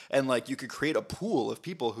know? And like, you could create a pool of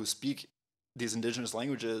people who speak these indigenous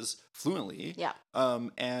languages fluently,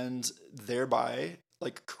 and thereby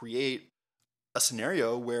like create a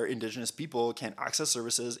scenario where indigenous people can access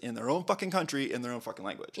services in their own fucking country in their own fucking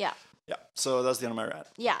language. Yeah. So that's the end of my rant.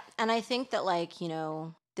 Yeah. And I think that, like, you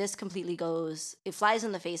know, this completely it flies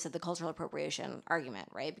in the face of the cultural appropriation argument,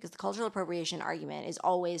 right? Because the cultural appropriation argument is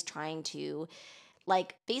always trying to,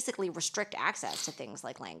 like, basically restrict access to things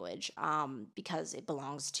like language, because it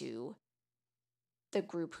belongs to the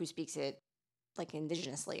group who speaks it, like,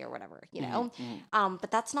 indigenously or whatever, you know? But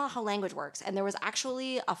that's not how language works. And there was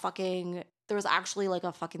actually like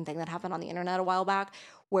a fucking thing that happened on the internet a while back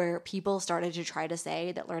where people started to try to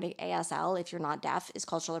say that learning ASL, if you're not deaf, is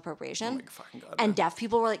cultural appropriation. Oh my fucking God, and deaf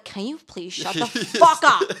people were like, can you please shut the fuck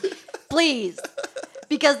up? Please.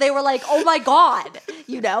 Because they were like, oh my God,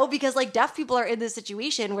 you know, because like deaf people are in this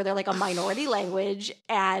situation where they're like a minority language,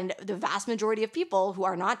 and the vast majority of people who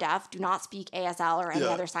are not deaf do not speak ASL or any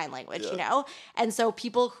other sign language, you know? And so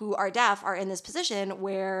people who are deaf are in this position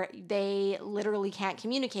where they literally can't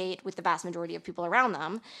communicate with the vast majority of people around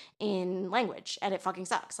them in language, and it fucking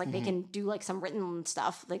sucks. Like, they can do like some written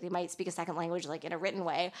stuff, like they might speak a second language like in a written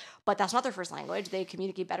way, but that's not their first language. They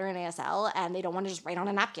communicate better in ASL, and they don't want to just write on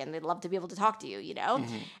a napkin. They'd love to be able to talk to you, you know?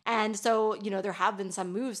 And so, you know, there have been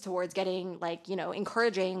some moves towards getting, like, you know,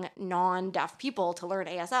 encouraging non-deaf people to learn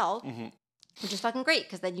ASL, which is fucking great,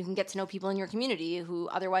 because then you can get to know people in your community who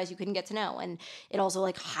otherwise you couldn't get to know. And it also,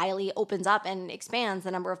 like, highly opens up and expands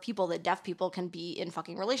the number of people that deaf people can be in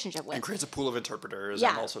fucking relationship with. And creates a pool of interpreters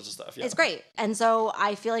and all sorts of stuff. It's great. And so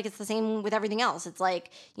I feel like it's the same with everything else. It's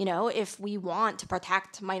like, you know, if we want to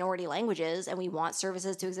protect minority languages, and we want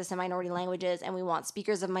services to exist in minority languages, and we want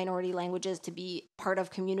speakers of minority languages to be part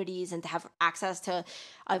of communities and to have access to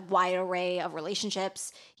a wide array of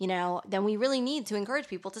relationships, you know, then we really need to encourage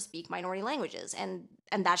people to speak minority languages. And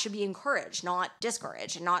that should be encouraged, not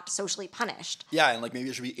discouraged, and not socially punished. Yeah, and like maybe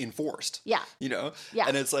it should be enforced. Yeah. You know? Yeah.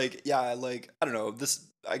 And it's like, like, I don't know,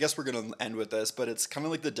 I guess we're going to end with this, but it's kind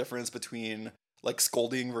of like the difference between like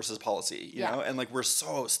scolding versus policy, you know? And like, we're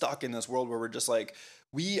so stuck in this world where we're just like,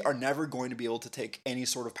 we are never going to be able to take any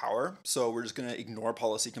sort of power. So we're just going to ignore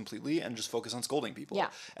policy completely and just focus on scolding people. Yeah.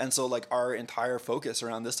 And so like our entire focus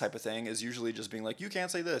around this type of thing is usually just being like, you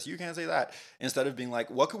can't say this, you can't say that. Instead of being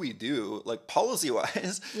like, what could we do like policy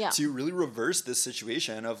wise to really reverse this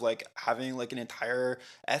situation of like having like an entire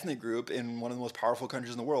ethnic group in one of the most powerful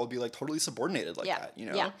countries in the world be like totally subordinated like that, you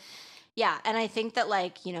know? Yeah. And I think that,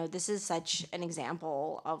 like, you know, this is such an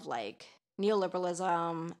example of like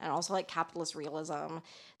neoliberalism and also like capitalist realism,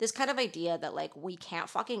 this kind of idea that like we can't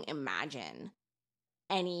fucking imagine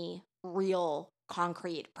any real,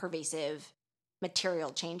 concrete, pervasive material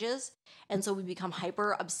changes, and so we become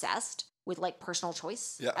hyper obsessed with like personal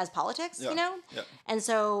choice as politics, you know? And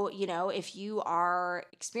so, you know, if you are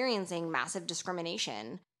experiencing massive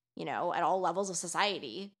discrimination, you know, at all levels of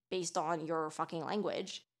society based on your fucking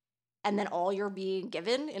language, and then all you're being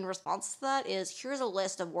given in response to that is, here's a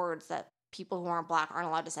list of words that people who aren't black aren't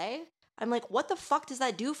allowed to say. I'm like, what the fuck does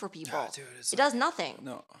that do for people? Dude, it does nothing.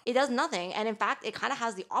 No. It does nothing. And in fact, it kind of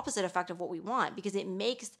has the opposite effect of what we want, because it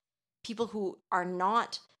makes people who are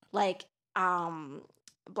not like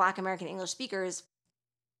Black American English speakers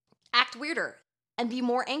act weirder and be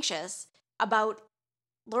more anxious about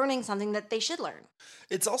learning something that they should learn.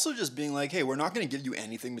 It's also just being like, hey, we're not going to give you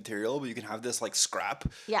anything material, but you can have this like scrap,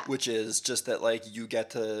 which is just that like you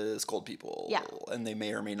get to scold people, and they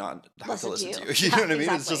may or may not have to listen to you. You know what I mean?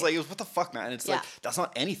 Exactly. It's just like, what the fuck, man? It's like, that's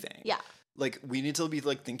not anything. Yeah. Like, we need to be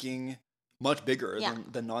like thinking much bigger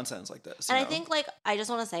than nonsense like this. And I think like, I just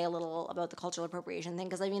want to say a little about the cultural appropriation thing,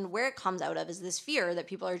 because I mean, where it comes out of is this fear that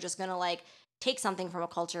people are just going to like take something from a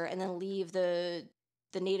culture and then leave the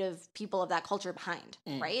native people of that culture behind,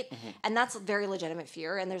 right? And that's a very legitimate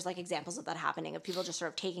fear. And there's like examples of that happening, of people just sort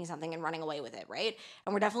of taking something and running away with it, right?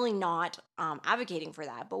 And we're definitely not advocating for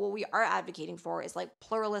that. But what we are advocating for is like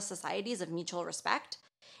pluralist societies of mutual respect,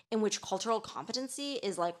 in which cultural competency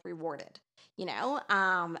is like rewarded, you know?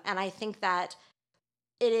 And I think that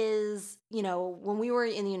it is, you know, when we were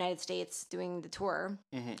in the United States doing the tour,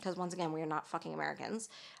 because once again, we are not fucking Americans,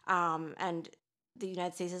 and the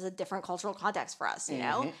United States is a different cultural context for us, you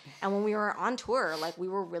know? And when we were on tour, like, we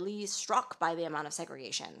were really struck by the amount of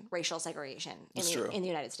segregation, racial segregation in the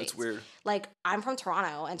United States. It's weird. Like, I'm from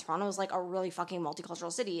Toronto, and Toronto is, like, a really fucking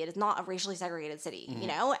multicultural city. It is not a racially segregated city, you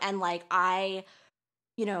know? And, like, I,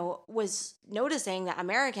 you know, was noticing that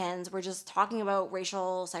Americans were just talking about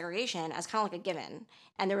racial segregation as kind of like a given.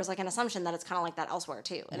 And there was, like, an assumption that it's kind of like that elsewhere,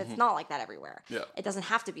 too. And it's not like that everywhere. Yeah. It doesn't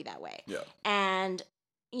have to be that way. Yeah. And,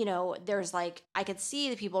 you know, there's, like, I could see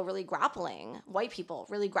the people really grappling, white people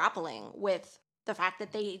really grappling with the fact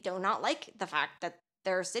that they do not like the fact that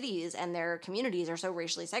their cities and their communities are so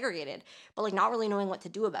racially segregated, but, like, not really knowing what to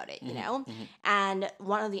do about it, you know? And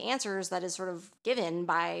one of the answers that is sort of given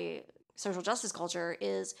by social justice culture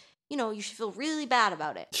is, you know, you should feel really bad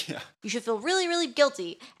about it. Yeah. You should feel really, really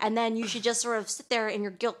guilty. And then you should just sort of sit there in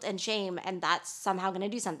your guilt and shame, and that's somehow going to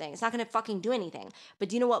do something. It's not going to fucking do anything. But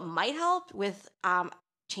do you know what might help with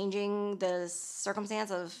changing the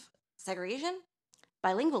circumstance of segregation?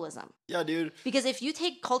 Bilingualism. Yeah, dude. Because if you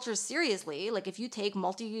take culture seriously, like if you take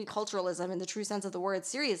multiculturalism in the true sense of the word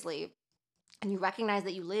seriously, and you recognize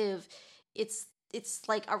that you live, it's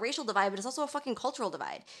like a racial divide, but it's also a fucking cultural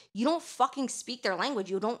divide. You don't fucking speak their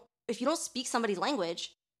language. If you don't speak somebody's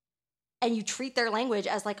language and you treat their language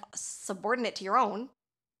as, like, subordinate to your own,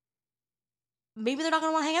 maybe they're not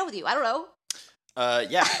going to want to hang out with you. I don't know.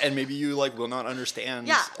 Yeah, and maybe you, like, will not understand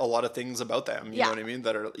a lot of things about them. You know what I mean?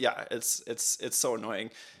 That are, it's so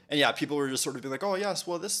annoying. And yeah, people were just sort of being like, oh yes,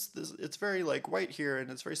 well this it's very, like, white here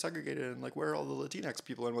and it's very segregated, and, like, where are all the Latinx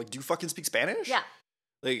people? And I'm like, do you fucking speak Spanish? Yeah.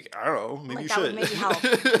 Like, I don't know, maybe like, you that should. Would maybe help.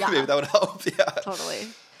 Yeah. Maybe that would help. Yeah. Totally.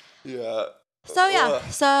 Yeah. So yeah,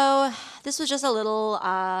 so this was just a little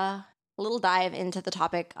dive into the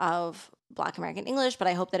topic of Black American English, but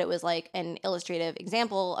I hope that it was, like, an illustrative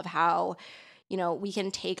example of how, you know, we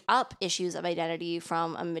can take up issues of identity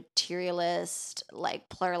from a materialist, like,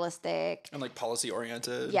 pluralistic, and, like, policy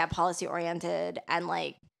oriented. Yeah, policy oriented and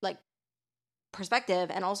like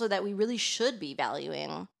perspective, and also that we really should be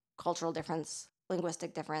valuing cultural difference,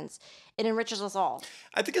 linguistic difference. It enriches us all.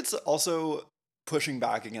 I think it's also pushing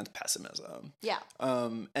back against pessimism. Yeah.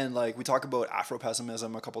 And, like, we talk about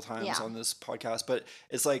Afro-pessimism a couple times on this podcast, but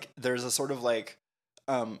it's like there's a sort of, like,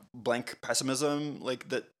 blank pessimism, like,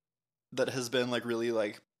 that has been, like, really,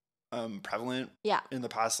 like, prevalent in the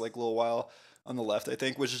past, like, little while on the left, I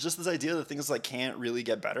think, which is just this idea that things, like, can't really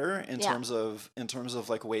get better in terms of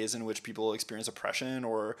like, ways in which people experience oppression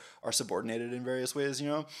or are subordinated in various ways, you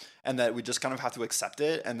know, and that we just kind of have to accept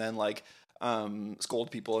it and then, like,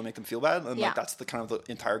 scold people and make them feel bad, and like that's the kind of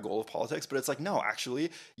the entire goal of politics. But it's like, no,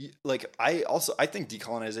 actually, like, I think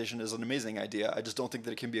decolonization is an amazing idea. I just don't think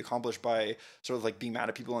that it can be accomplished by sort of, like, being mad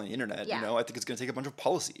at people on the internet. You know, I think it's going to take a bunch of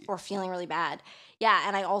policy or feeling really bad. Yeah,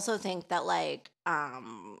 and I also think that, like,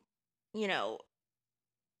 you know,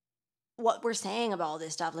 what we're saying about all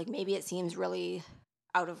this stuff, like, maybe it seems really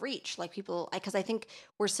out of reach, like, people, because I think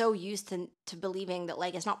we're so used to believing that,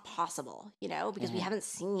 like, it's not possible, you know, because we haven't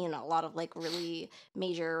seen a lot of, like, really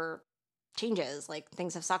major changes. Like,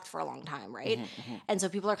 things have sucked for a long time, right? And so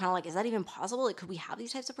people are kind of like, is that even possible? Like, could we have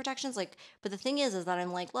these types of protections? Like, but the thing is that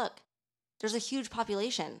I'm like, look, there's a huge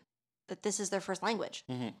population that this is their first language,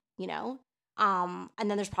 you know, and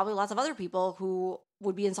then there's probably lots of other people who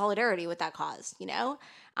would be in solidarity with that cause, you know,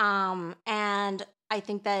 and I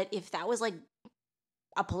think that if that was, like,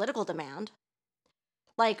 a political demand,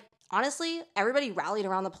 like, honestly, everybody rallied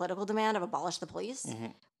around the political demand of abolish the police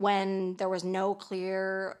when there was no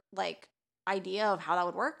clear, like, idea of how that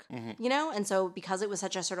would work, you know? And so because it was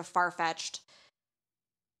such a sort of far-fetched,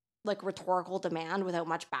 like, rhetorical demand without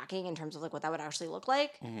much backing in terms of, like, what that would actually look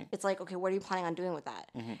like, it's like, okay, what are you planning on doing with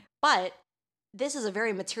that? But this is a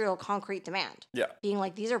very material, concrete demand. Yeah. Being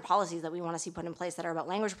like, these are policies that we want to see put in place that are about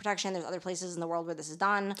language protection. There's other places in the world where this is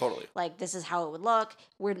done. Totally. Like, this is how it would look.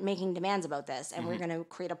 We're making demands about this, and we're going to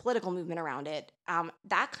create a political movement around it.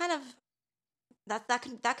 That kind of,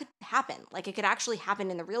 that could happen. Like, it could actually happen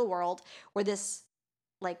in the real world where this,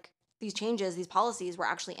 like, these changes, these policies were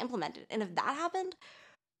actually implemented. And if that happened,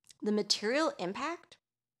 the material impact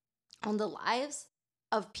on the lives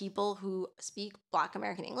of people who speak Black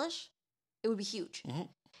American English, it would be huge.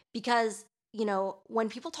 Because, you know, when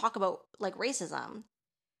people talk about, like, racism,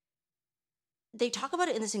 they talk about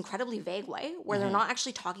it in this incredibly vague way where they're not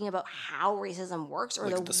actually talking about how racism works or,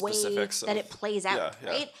 like, the way that it plays out,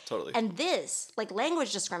 right? Totally. And this, like,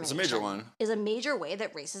 language discrimination, is a major one. Is a major way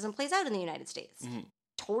that racism plays out in the United States.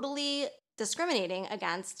 Totally discriminating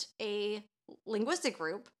against a linguistic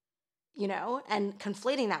group, you know, and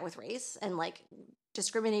conflating that with race and, like,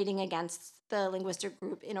 discriminating against the linguistic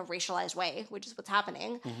group in a racialized way, which is what's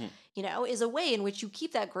happening, you know, is a way in which you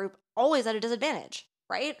keep that group always at a disadvantage,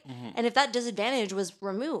 right? And if that disadvantage was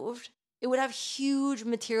removed, it would have huge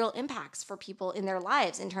material impacts for people in their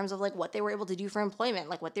lives in terms of like what they were able to do for employment,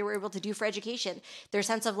 like what they were able to do for education, their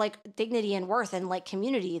sense of like dignity and worth and like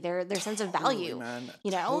community, their sense of value, man.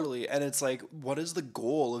 you know? Totally. And it's like, what is the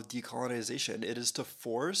goal of decolonization? It is to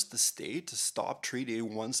force the state to stop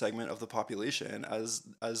treating one segment of the population as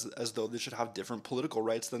though they should have different political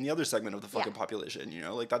rights than the other segment of the fucking population, you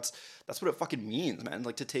know? Like that's what it fucking means, man.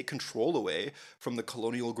 Like to take control away from the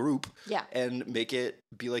colonial group and make it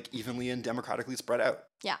be like evenly and democratically spread out.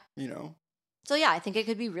 Yeah. You know? So yeah, I think it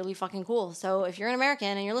could be really fucking cool. So if you're an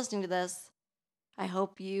American and you're listening to this, I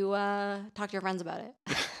hope you talk to your friends about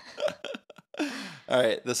it. All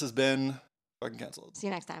right, this has been fucking canceled. See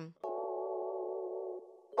you next time.